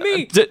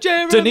 Jeremy.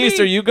 Jeremy. Denise,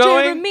 are you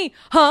going? Jeremy.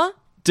 Huh?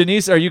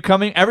 Denise, are you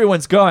coming?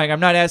 Everyone's going. I'm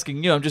not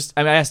asking you.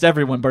 I asked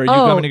everyone, but are you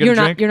going to get a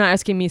drink? You're not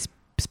asking me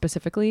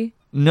specifically?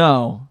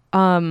 No.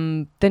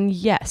 Then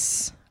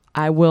yes,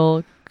 I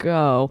will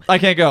go. I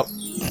can't go.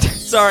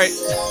 Sorry.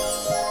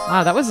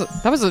 Wow, that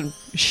was a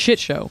shit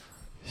show.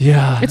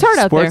 Yeah, it's hard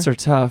out there. Sports are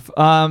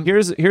tough.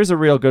 Here's a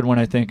real good one.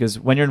 I think is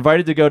when you're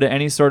invited to go to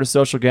any sort of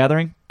social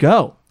gathering,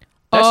 go.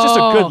 That's just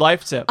a good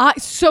life tip.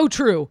 So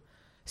true,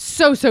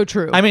 so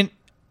true. I mean,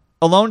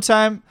 alone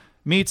time,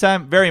 me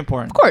time, very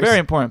important. Of course, very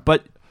important.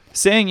 But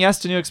saying yes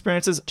to new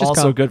experiences just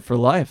also go. good for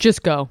life.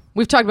 Just go.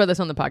 We've talked about this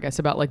on the podcast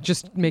about like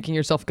just making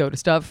yourself go to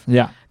stuff.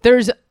 Yeah.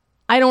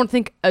 I don't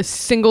think a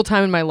single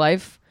time in my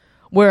life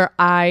where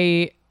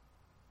I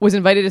was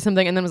invited to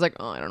something and then was like,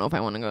 oh, I don't know if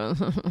I want to go.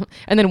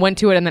 And then went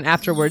to it and then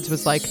afterwards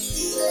was like,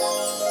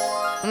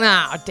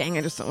 nah, dang,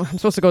 I'm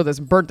supposed to go to this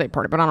birthday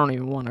party, but I don't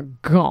even want to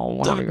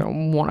go. I don't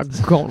even want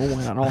to go to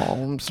it at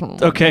all.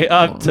 Okay,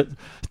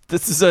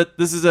 this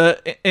is a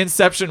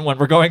Inception one.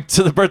 We're going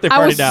to the birthday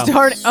party now.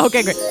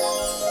 Okay, great.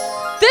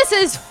 This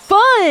is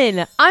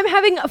fun. I'm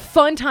having a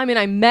fun time and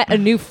I met a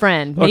new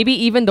friend. Maybe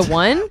even the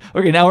one.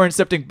 Okay, now we're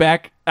incepting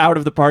back out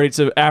of the party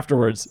to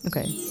afterwards.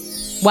 Okay.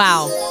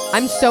 Wow.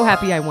 I'm so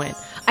happy I went.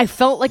 I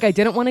felt like I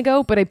didn't want to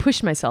go, but I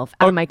pushed myself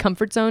out of my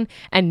comfort zone,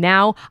 and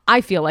now I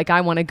feel like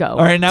I want to go. All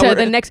right, now to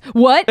the next.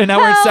 What? And now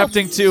Help! we're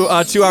incepting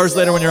to 2 hours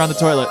later when you're on the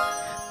toilet.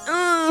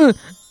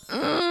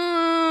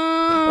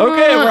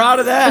 Okay, we're out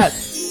of that.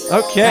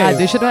 Okay.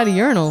 They should have had a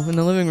urinal in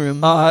the living room.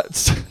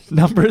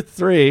 Number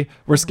 3,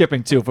 we're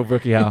skipping 2 for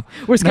Wookie How.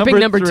 We're skipping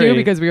number 2 3,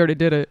 because we already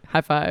did it.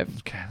 High five.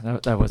 Okay,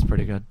 that was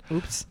pretty good.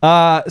 Oops.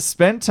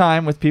 Spend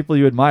time with people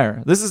you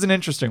admire. This is an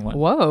interesting one.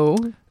 Whoa.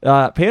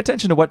 Pay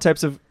attention to what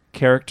types of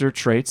character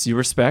traits you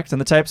respect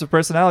and the types of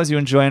personalities you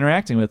enjoy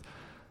interacting with.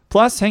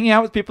 Plus, hanging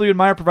out with people you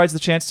admire provides the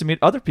chance to meet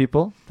other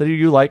people that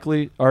you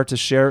likely are to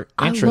share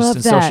interests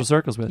in social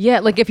circles with. Yeah,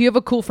 like if you have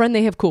a cool friend,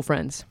 they have cool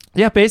friends.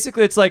 Yeah,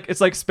 basically, it's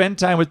like spend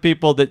time with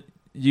people that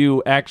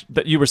you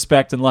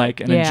respect and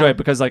like and enjoy,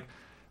 because like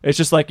it's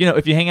just like,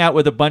 if you hang out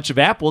with a bunch of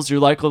apples, you're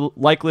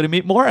likely to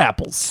meet more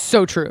apples.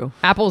 So true.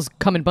 Apples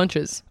come in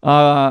bunches.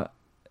 And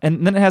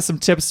then it has some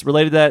tips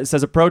related to that. It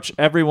says approach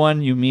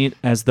everyone you meet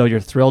as though you're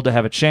thrilled to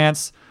have a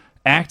chance.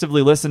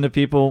 Actively listen to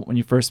people when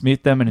you first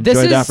meet them and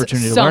enjoy the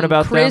opportunity to learn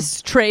about them.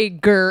 Chris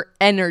Traeger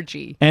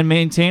energy. And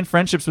maintain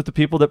friendships with the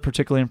people that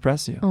particularly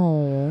impress you.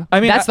 Oh, I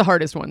mean, that's the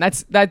hardest one.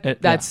 That's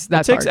it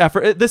takes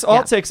effort. This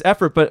all takes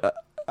effort. But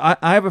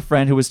I have a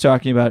friend who was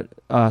talking about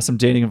some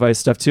dating advice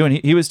stuff too, and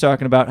he was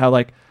talking about how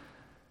like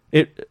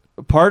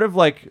part of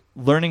like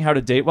learning how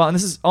to date well, and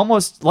this is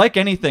almost like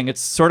anything. It's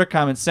sort of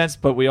common sense,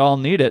 but we all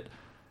need it.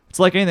 It's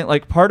like anything.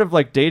 Like part of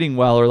like dating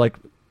well or like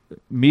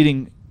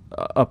meeting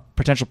a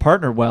potential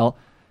partner well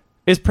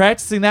is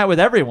practicing that with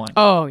everyone.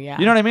 Oh yeah.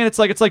 You know what I mean? It's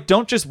like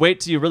don't just wait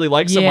till you really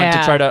like someone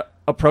to try to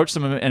approach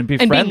them and be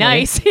friendly. And be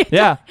nice.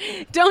 Yeah.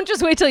 Don't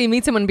just wait till you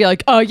meet someone and be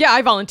like, "Oh yeah,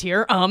 I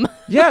volunteer."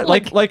 Yeah,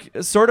 like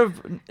sort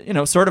of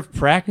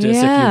practice,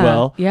 if you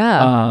will.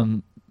 Yeah.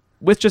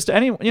 With just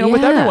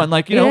with everyone,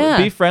 like,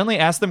 be friendly,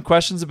 ask them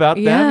questions about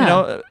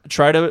them,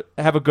 try to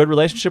have a good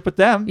relationship with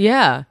them.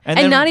 Yeah. And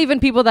then, not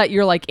even people that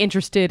you're like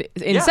interested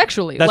in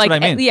sexually. That's like,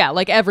 what I mean. Yeah,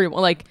 like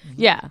everyone, like,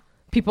 yeah.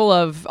 People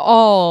of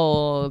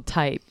all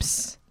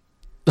types.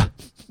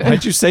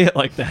 Why'd you say it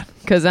like that?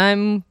 Because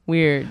I'm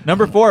weird.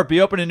 Number 4, be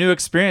open to new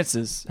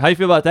experiences. How you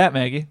feel about that,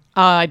 Maggie?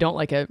 I don't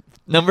like it.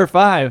 Number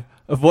 5,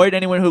 avoid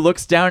anyone who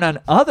looks down on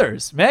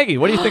others. Maggie,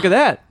 what do you think of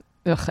that?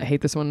 Ugh, I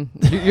hate this one.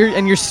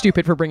 You're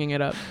stupid for bringing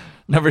it up.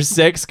 Number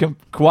 6,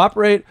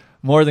 cooperate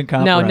more than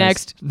compromise. No,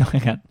 next. No,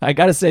 hang on. I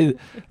gotta say,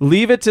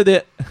 leave it to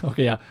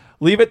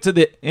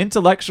the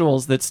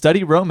intellectuals that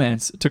study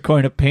romance to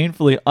coin a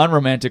painfully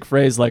unromantic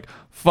phrase like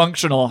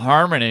functional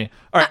harmony.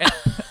 All right,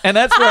 and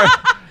that's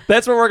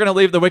where we're gonna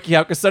leave the wiki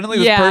out, because suddenly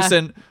this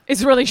person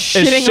is really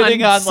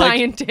shitting on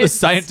like the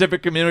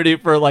scientific community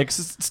for like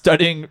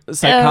studying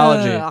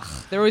psychology.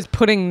 They're always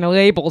putting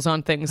labels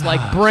on things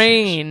like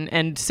brain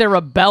and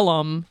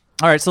cerebellum.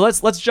 All right, so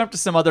let's jump to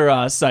some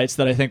other sites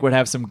that I think would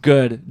have some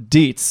good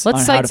deets.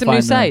 Let's cite some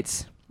new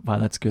sites. Wow,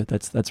 that's good.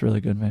 That's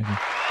really good, Megan.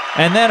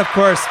 And then, of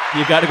course,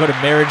 you got to go to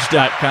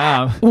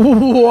marriage.com.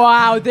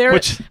 Wow,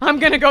 I'm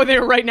going to go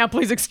there right now.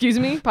 Please excuse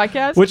me,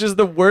 podcast. Which is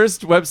the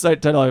worst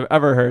website title I've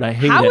ever heard. I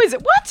hate it. How is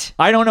it? What?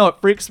 I don't know. It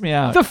freaks me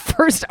out. The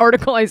first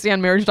article I see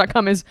on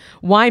marriage.com is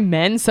why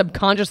men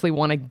subconsciously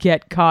want to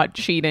get caught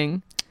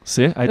cheating.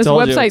 See, I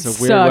told you it's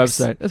a weird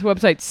website. This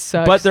website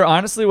sucks. But there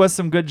honestly was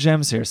some good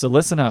gems here. So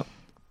listen up.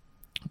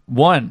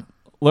 1,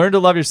 learn to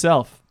love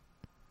yourself.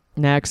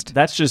 Next.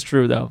 That's just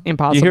true, though.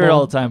 Impossible. You hear it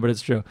all the time, but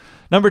it's true.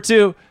 Number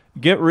 2,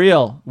 get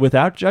real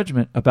without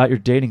judgment about your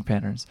dating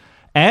patterns.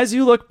 As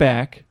you look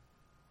back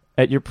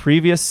at your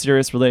previous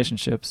serious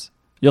relationships,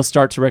 you'll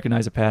start to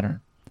recognize a pattern.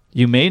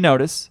 You may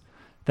notice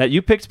that you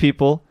picked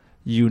people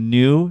you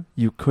knew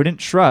you couldn't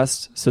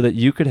trust so that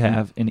you could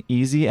have an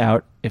easy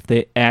out if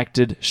they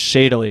acted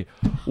shadily.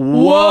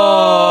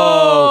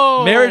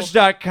 Whoa!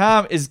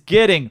 Marriage.com is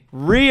getting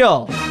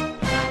real.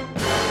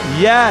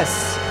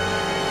 Yes.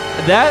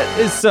 That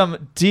is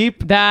some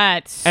deep,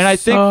 That's and I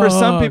think for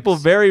some sucks. people,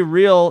 very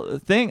real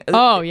thing.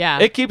 Oh, yeah.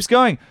 It keeps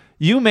going.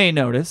 You may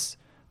notice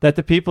that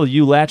the people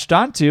you latched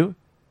onto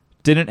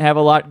didn't have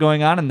a lot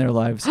going on in their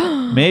lives.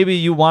 Maybe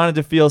you wanted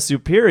to feel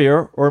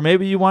superior, or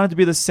maybe you wanted to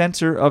be the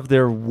center of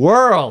their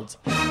world.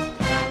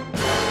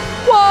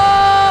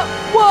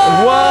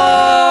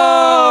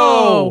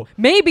 Whoa!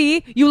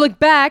 Maybe you look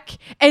back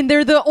and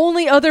they're the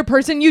only other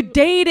person you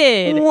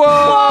dated.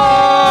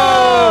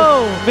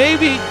 Whoa!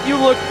 Maybe you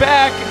look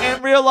back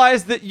and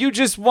realize that you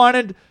just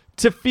wanted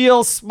to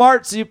feel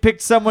smart, so you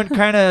picked someone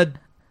kind of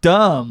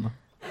dumb.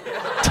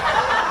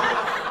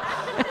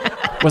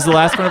 Was the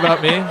last one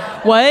about me?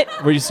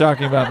 What? Were you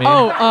talking about me?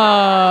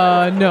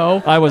 Oh,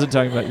 no. I wasn't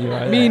talking about you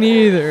either. Me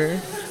neither.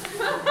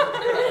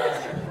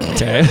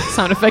 Okay.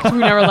 Sound effect. We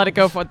never let it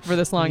go for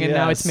this long, and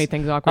now it's Yes. made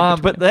things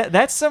awkward. But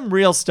that's some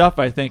real stuff.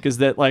 I think is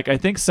that like I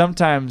think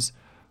sometimes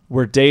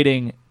we're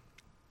dating,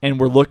 and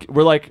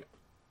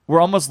we're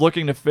almost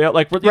looking to fail.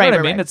 Like, you know what I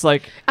mean? Right. It's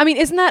like, I mean,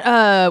 isn't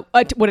that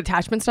what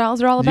attachment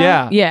styles are all about?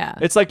 yeah, Yeah.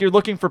 It's like you're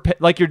looking for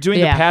like you're doing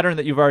Yeah. the pattern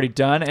that you've already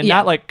done, and Yeah.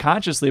 not like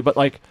consciously, but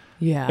like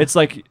Yeah. it's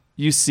like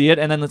you see it,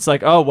 and then it's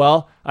like, oh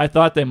well, I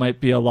thought they might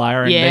be a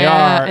liar, and yeah, they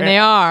are, and they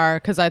are,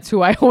 because that's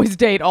who I always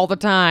date all the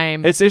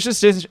time. It's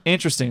just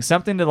interesting,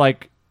 something to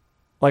like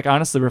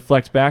honestly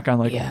reflect back on,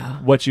 like Yeah.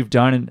 what you've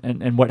done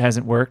and what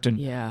hasn't worked, and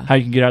Yeah. how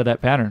you can get out of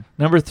that pattern.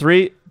 Number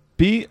 3,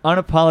 be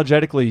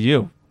unapologetically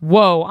you.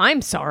 Whoa,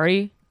 I'm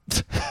sorry.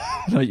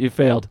 No, you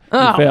failed.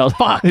 Oh, You failed.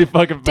 fuck. You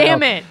fucking failed.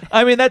 Damn it.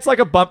 I mean, that's like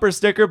a bumper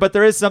sticker, but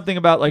there is something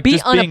about like Be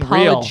just being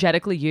real.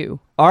 unapologetically you.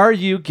 Are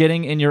you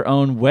getting in your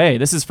own way?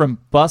 This is from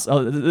Bus.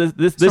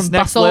 This From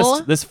next Bustle?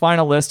 list, this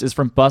final list is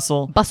from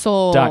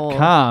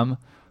Bustle.com.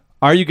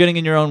 Are you getting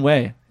in your own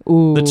way?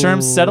 Ooh. The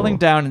terms settling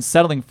down and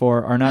settling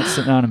for are not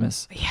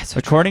synonymous. Yes,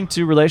 According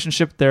to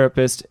relationship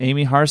therapist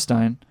Amy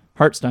Hartstein.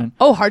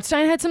 Oh,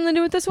 Hartstein had something to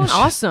do with this one?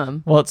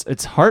 Awesome. Well,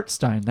 it's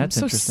Hartstein. That's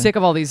I'm so interesting. sick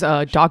of all these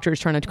doctors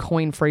trying to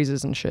coin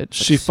phrases and shit.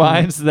 She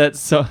finds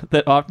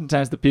that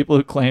oftentimes the people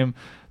who claim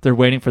they're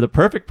waiting for the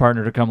perfect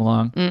partner to come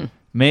along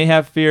may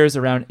have fears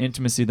around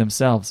intimacy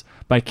themselves.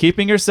 By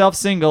keeping yourself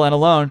single and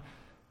alone,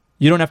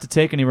 you don't have to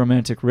take any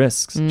romantic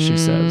risks, she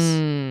says.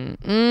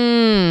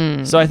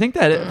 So I think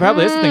that it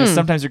probably is the thing. Is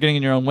sometimes you're getting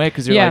in your own way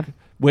because you're like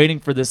waiting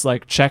for this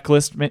like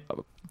checklist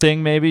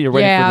thing. Maybe you're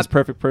waiting for this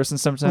perfect person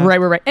sometimes.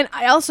 Right. And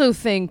I also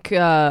think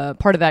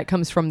part of that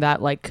comes from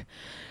that like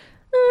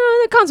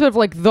the concept of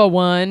like the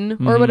one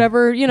or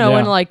whatever, you know, Yeah.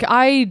 and like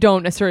I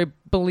don't necessarily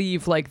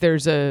believe like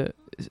there's a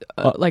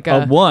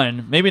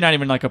one, maybe not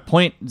even like a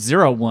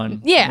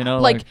 0.01. yeah, you know,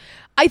 like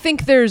I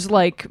think there's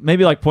like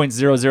maybe like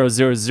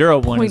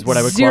 0.00001 is what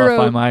I would 0.0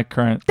 qualify my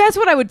current. that's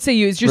what I would say.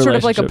 You're sort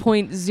of like a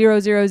Relationship.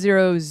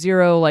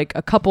 0.0000 like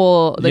a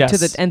couple like to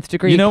Yes. the nth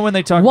degree. You know when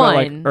they talk about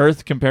like One.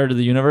 Earth compared to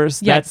the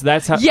universe? Yeah.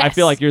 That's how I Yes.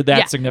 feel like you're that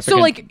Yeah. significant.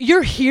 So like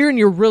you're here and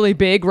you're really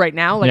big right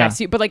now. Like Yeah. I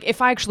see, but like if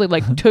I actually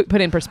like put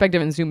it in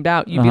perspective and zoomed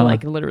out, you'd be Uh-huh.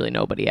 like literally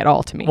nobody at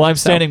all to me. well, I'm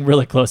So, standing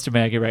really close to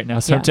Maggie right now,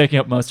 so I'm Yeah. taking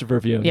up most of her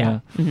view. Yeah.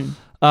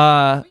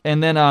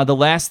 And then the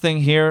last thing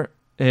here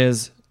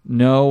is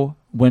know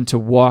when to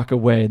walk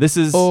away. This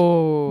is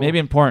maybe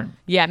important.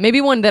 Yeah, maybe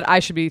one that I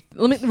should be.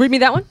 Read me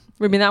that one.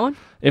 Read me that one.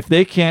 If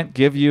they can't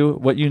give you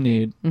what you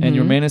need and Mm-hmm.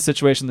 you remain in a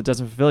situation that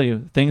doesn't fulfill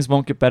you, things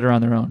won't get better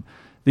on their own.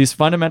 These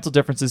fundamental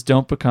differences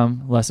don't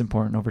become less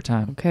important over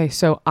time. Okay,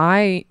 so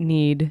I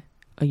need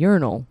a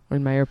urinal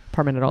in my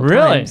apartment at all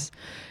Really? times.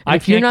 And I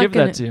if you're can't not give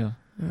gonna- that to you.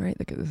 All right,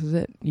 this is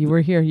it. You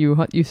were here.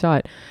 You saw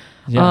it.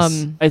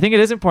 Yes. I think it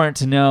is important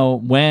to know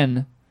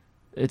when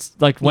it's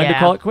like when to Yeah.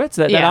 call it quits.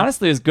 That Yeah.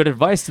 honestly is good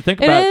advice to think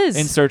It about is.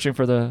 in searching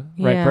for the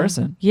right Yeah.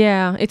 person.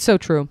 Yeah, it's so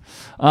true.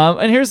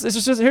 And here's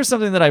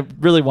something that I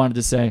really wanted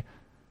to say.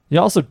 You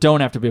also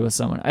don't have to be with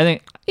someone. I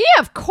think Yeah,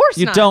 of course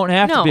you not. don't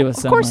have to No, be with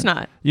of someone. course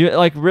not. You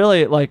like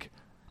really like.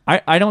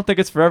 I don't think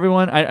it's for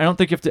everyone. I don't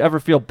think you have to ever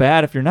feel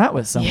bad if you're not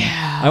with someone.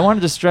 Yeah. I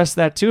wanted to stress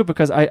that too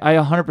because I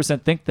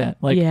 100% think that.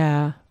 Like,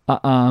 yeah.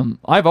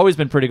 I've always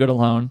been pretty good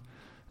alone,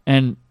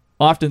 and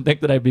often think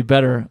that I'd be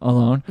better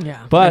alone. Yeah.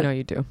 But I know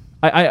you do.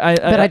 But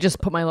I just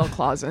put my little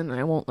claws in and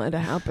I won't let it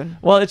happen.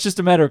 well, it's just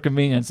a matter of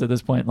convenience at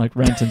this point, like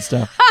rent and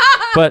stuff.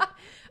 But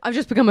I've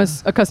just become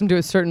accustomed to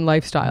a certain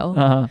lifestyle,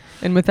 uh,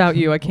 and without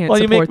you, I can't. well,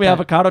 you support make me that.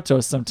 avocado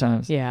toast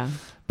sometimes. Yeah.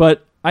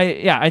 But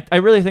I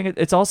really think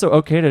it's also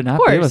okay to not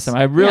be with course.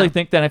 someone. I really Yeah.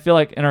 think that. I feel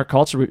like in our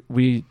culture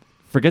we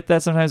forget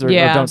that sometimes or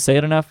Yeah. don't say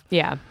it enough.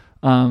 Yeah.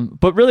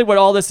 But really, what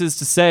all this is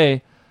to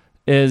say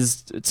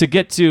is to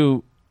get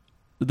to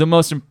the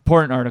most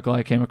important article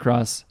I came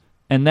across,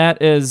 and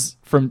that is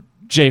from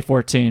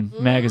J14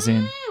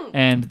 magazine,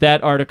 and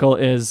that article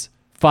is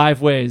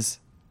 5 ways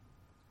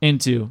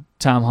into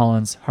Tom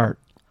Holland's heart.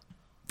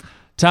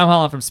 Tom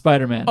Holland from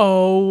Spider-Man.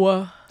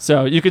 Oh.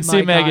 So you can see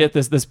My Maggie God.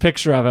 at this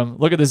picture of him.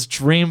 Look at this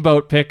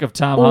dreamboat pic of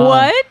Tom Holland.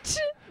 What?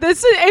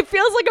 It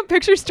feels like a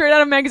picture straight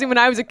out of a magazine when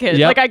I was a kid.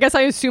 Yep. Like, I guess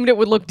I assumed it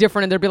would look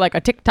different and there'd be like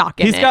a TikTok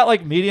in He's it. got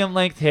like medium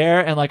length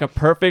hair and like a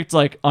perfect,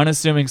 like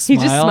unassuming smile.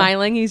 He's just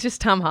smiling. He's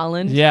just Tom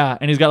Holland. Yeah,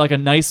 and he's got like a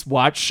nice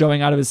watch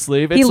showing out of his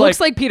sleeve. It's He looks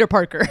like Peter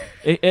Parker.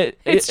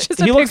 It's just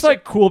a he looks picture.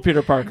 like cool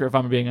Peter Parker, if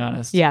I'm being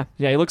honest. Yeah.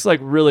 Yeah, he looks like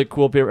really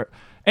cool Peter.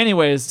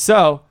 Anyways,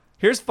 so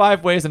here's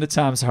 5 ways into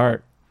Tom's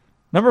heart.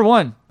 Number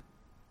 1,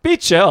 be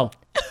chill.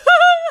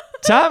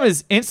 Tom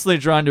is instantly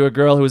drawn to a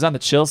girl who is on the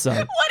chill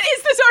side. What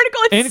is this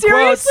article? It's In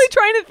seriously quotes,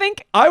 trying to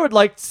think. I would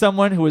like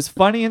someone who is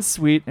funny and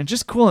sweet and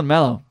just cool and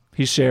mellow,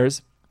 he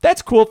shares.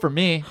 That's cool for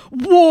me.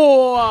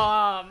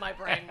 Whoa, my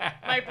brain.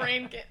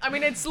 I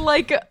mean, it's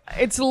like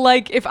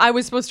if I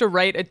was supposed to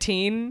write a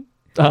teen,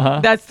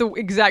 that's the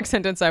exact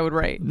sentence I would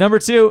write. Number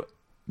 2,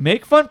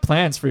 make fun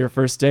plans for your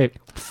first date.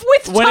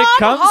 With When Tom it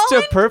comes Holland? to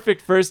a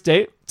perfect first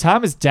date,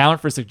 Tom is down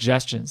for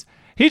suggestions.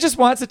 He just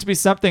wants it to be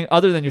something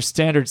other than your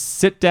standard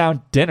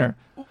sit-down dinner.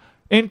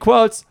 In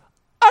quotes,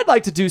 I'd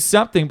like to do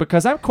something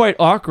because I'm quite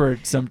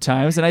awkward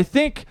sometimes, and I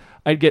think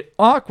I'd get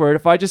awkward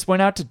if I just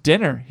went out to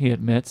dinner, he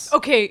admits.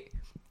 Okay,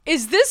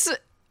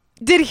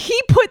 did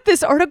he put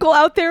this article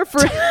out there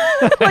for,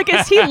 like,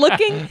 is he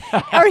looking,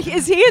 or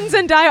is he and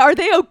Zendaya, are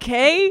they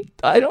okay?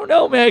 I don't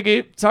know, Maggie.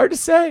 It's hard to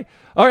say.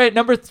 All right,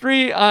 number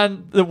 3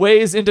 on the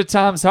ways into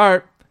Tom's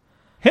heart,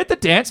 hit the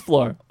dance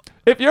floor.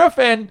 If you're a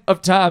fan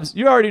of Tom's,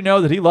 you already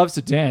know that he loves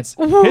to dance.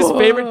 His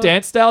favorite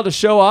dance style to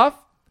show off?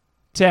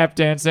 Tap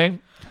dancing.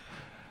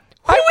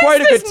 I'm is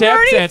quite a this good tap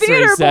nerdy dancer, he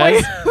theater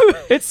says. boy?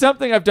 It's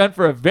something I've done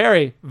for a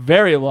very,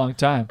 very long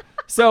time.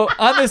 So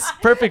on this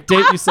perfect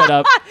date you set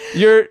up,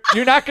 you're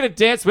not going to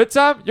dance with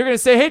Tom. You're going to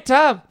say, hey,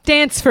 Tom,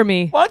 Dance for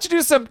me. why don't you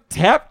do some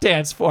tap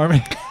dance for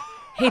me?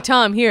 Hey,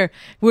 Tom, we are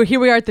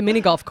at the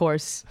mini golf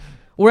course.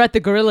 We're at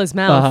the Gorilla's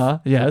Mouth. Uh-huh,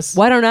 yes.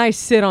 Why don't I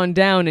sit on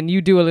down and you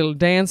do a little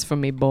dance for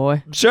me,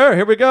 boy? Sure,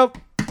 here we go.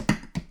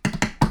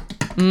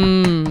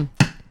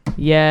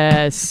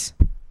 Yes.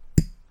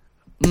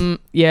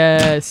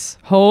 Yes.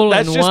 Hole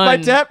That's in just one. my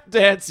tap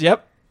dance.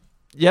 Yep.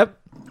 You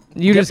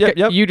Yep,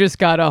 yep. you just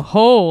got a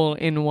hole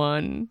in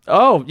one.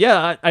 Oh,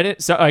 yeah, I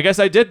didn't. So I guess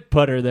I did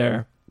put her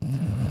there.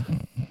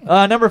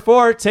 Number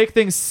 4, take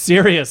things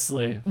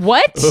seriously.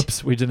 What?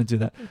 Oops, we didn't do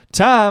that.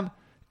 Tom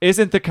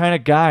isn't the kind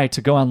of guy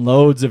to go on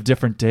loads of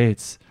different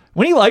dates.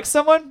 When he likes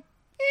someone,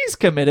 he's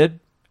committed.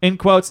 In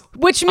quotes.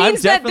 Which I'm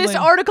means that this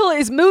definitely- article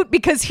is moot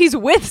because he's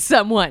with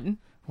someone.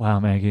 Wow,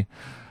 Maggie.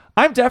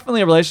 I'm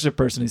definitely a relationship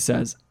person, he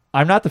says.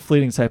 I'm not the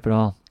fleeting type at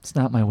all. It's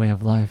not my way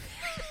of life.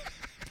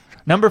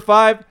 Number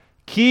 5,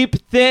 keep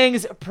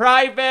things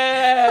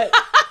private.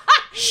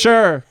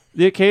 Sure,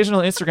 the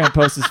occasional Instagram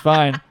post is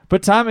fine,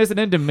 but Tom isn't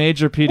into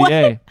major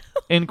PDA.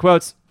 In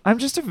quotes, I'm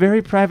just a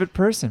very private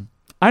person.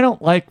 I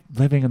don't like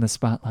living in the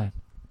spotlight.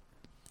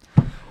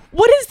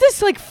 What is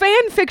this, like,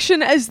 fan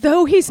fiction as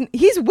though he's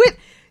with...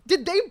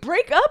 Did they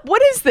break up?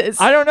 What is this?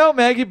 I don't know,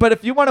 Maggie, but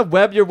if you want to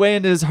web your way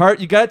into his heart,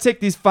 you got to take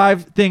these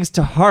 5 things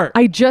to heart.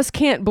 I just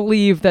can't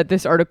believe that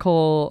this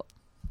article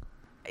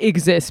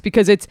exists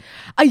because it's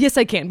yes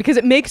I can, because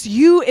it makes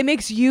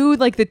you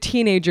like the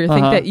teenager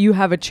think that you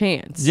have a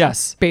chance.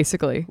 Yes.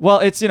 Basically. Well,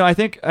 it's, I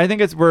think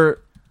we're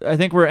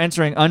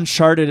entering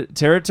uncharted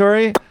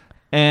territory,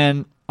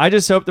 and I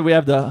just hope that we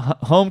have the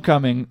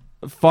homecoming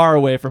far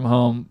away from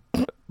home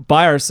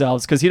by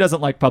ourselves, because he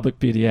doesn't like public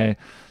PDA.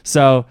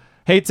 So,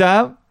 hey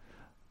Tom,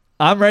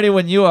 I'm ready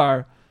when you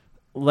are.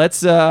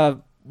 Let's let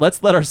our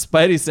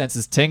spidey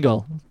senses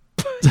tingle.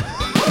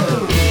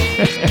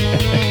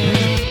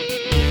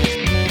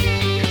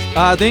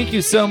 Thank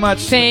you so much.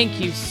 Thank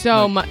you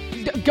so much.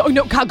 Go,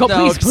 no, Kyle, go,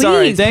 No, please,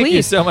 sorry. please, Thank you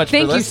please. so much for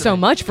Thank you listening. so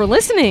much for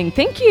listening.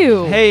 Thank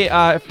you. Hey,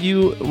 if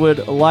you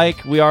would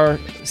like, we are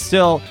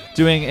still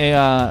doing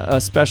a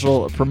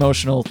special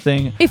promotional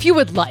thing. If you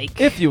would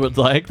like. If you would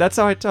like, that's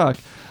how I talk.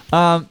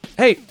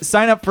 Hey,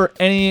 sign up for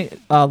any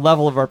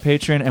level of our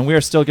Patreon, and we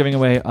are still giving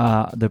away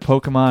the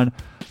Pokemon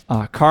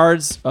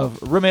cards of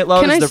roommate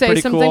loves. Can I They're say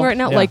pretty something cool. right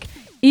now? Yeah. Like,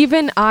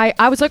 even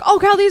I was like, oh,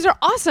 Kyle, these are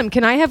awesome.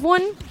 Can I have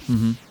one?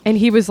 Mm-hmm. And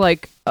he was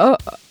like, oh,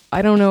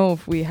 I don't know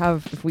if we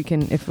have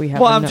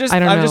well, I'm enough. just I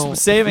don't know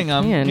just saving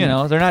if we them.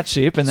 can. They're not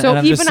cheap, and So and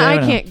I'm even just I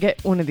saving 'em. can't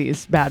get one of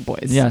these bad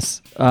boys.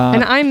 Yes,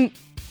 And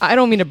I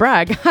don't mean to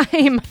brag.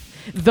 I'm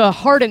the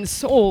heart and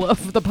soul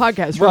of the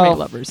podcast, Roommate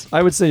Lovers.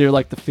 I would say you're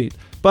like the feet,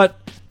 but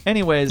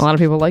anyways, A lot of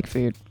people like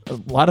food. a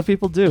lot of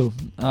people do.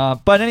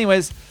 But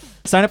anyways,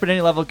 sign up at any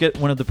level, get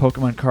one of the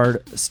Pokemon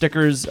card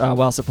stickers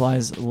while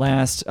supplies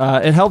last.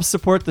 It helps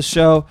support the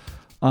show,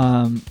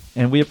 and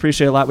we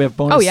appreciate it a lot. We have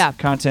bonus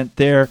content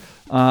there.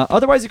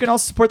 Otherwise, you can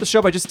also support the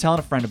show by just telling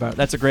a friend about it.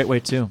 That's a great way,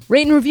 too.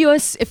 Rate and review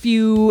us if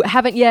you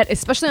haven't yet,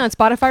 especially on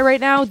Spotify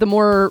right now. The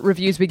more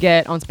reviews we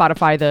get on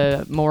Spotify,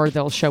 the more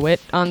they'll show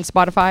it on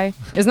Spotify.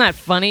 Isn't that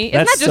funny? Isn't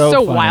That's that just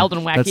so funny. wild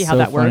and wacky That's how so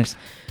that funny. works? So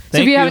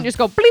Thank if you you. haven't, just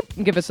go bleep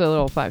and give us a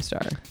little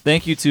 5-star.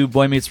 Thank you to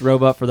Boy Meets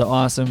Robot for the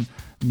awesome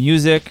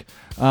music.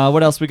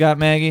 What else we got,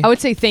 Maggie? I would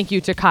say thank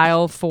you to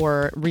Kyle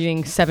for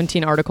reading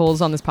 17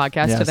 articles on this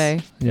podcast yes.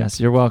 today.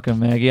 Yes, you're welcome,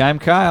 Maggie. I'm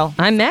Kyle.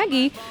 I'm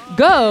Maggie.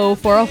 Go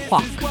for a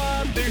walk.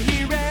 Squad, they're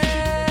here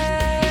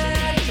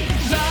and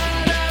la,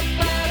 la,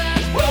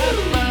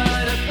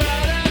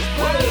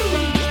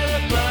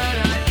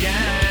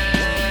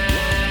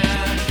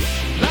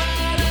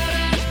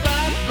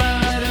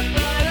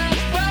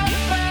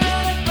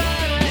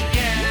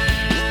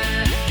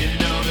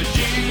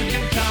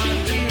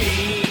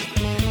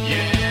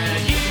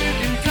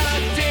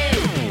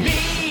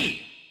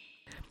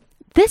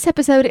 This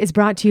episode is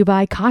brought to you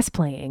by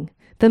cosplaying,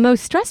 the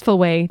most stressful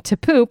way to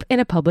poop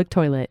in a public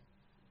toilet.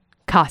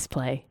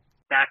 Cosplay.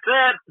 That's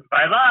it.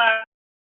 Bye-bye.